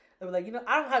TikTok. They were like,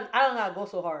 I don't gotta go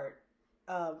so hard.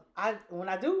 When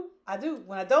I do.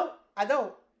 When I don't, I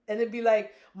don't. And it'd be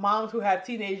like moms who have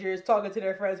teenagers talking to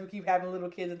their friends who keep having little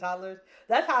kids and toddlers.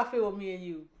 That's how I feel with me and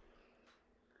you.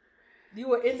 You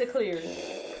were in the clear.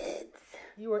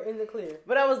 You were in the clear.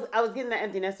 But I was getting that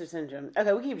empty nester syndrome.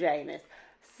 Okay, we keep dragging this.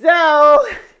 So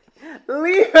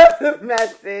leave us a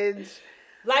message.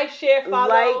 Like, share,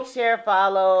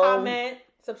 follow. Comment,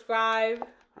 subscribe.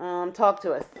 Talk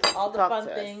to us. All the fun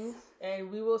things.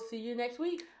 And we will see you next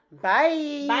week.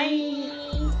 Bye.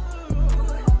 Bye.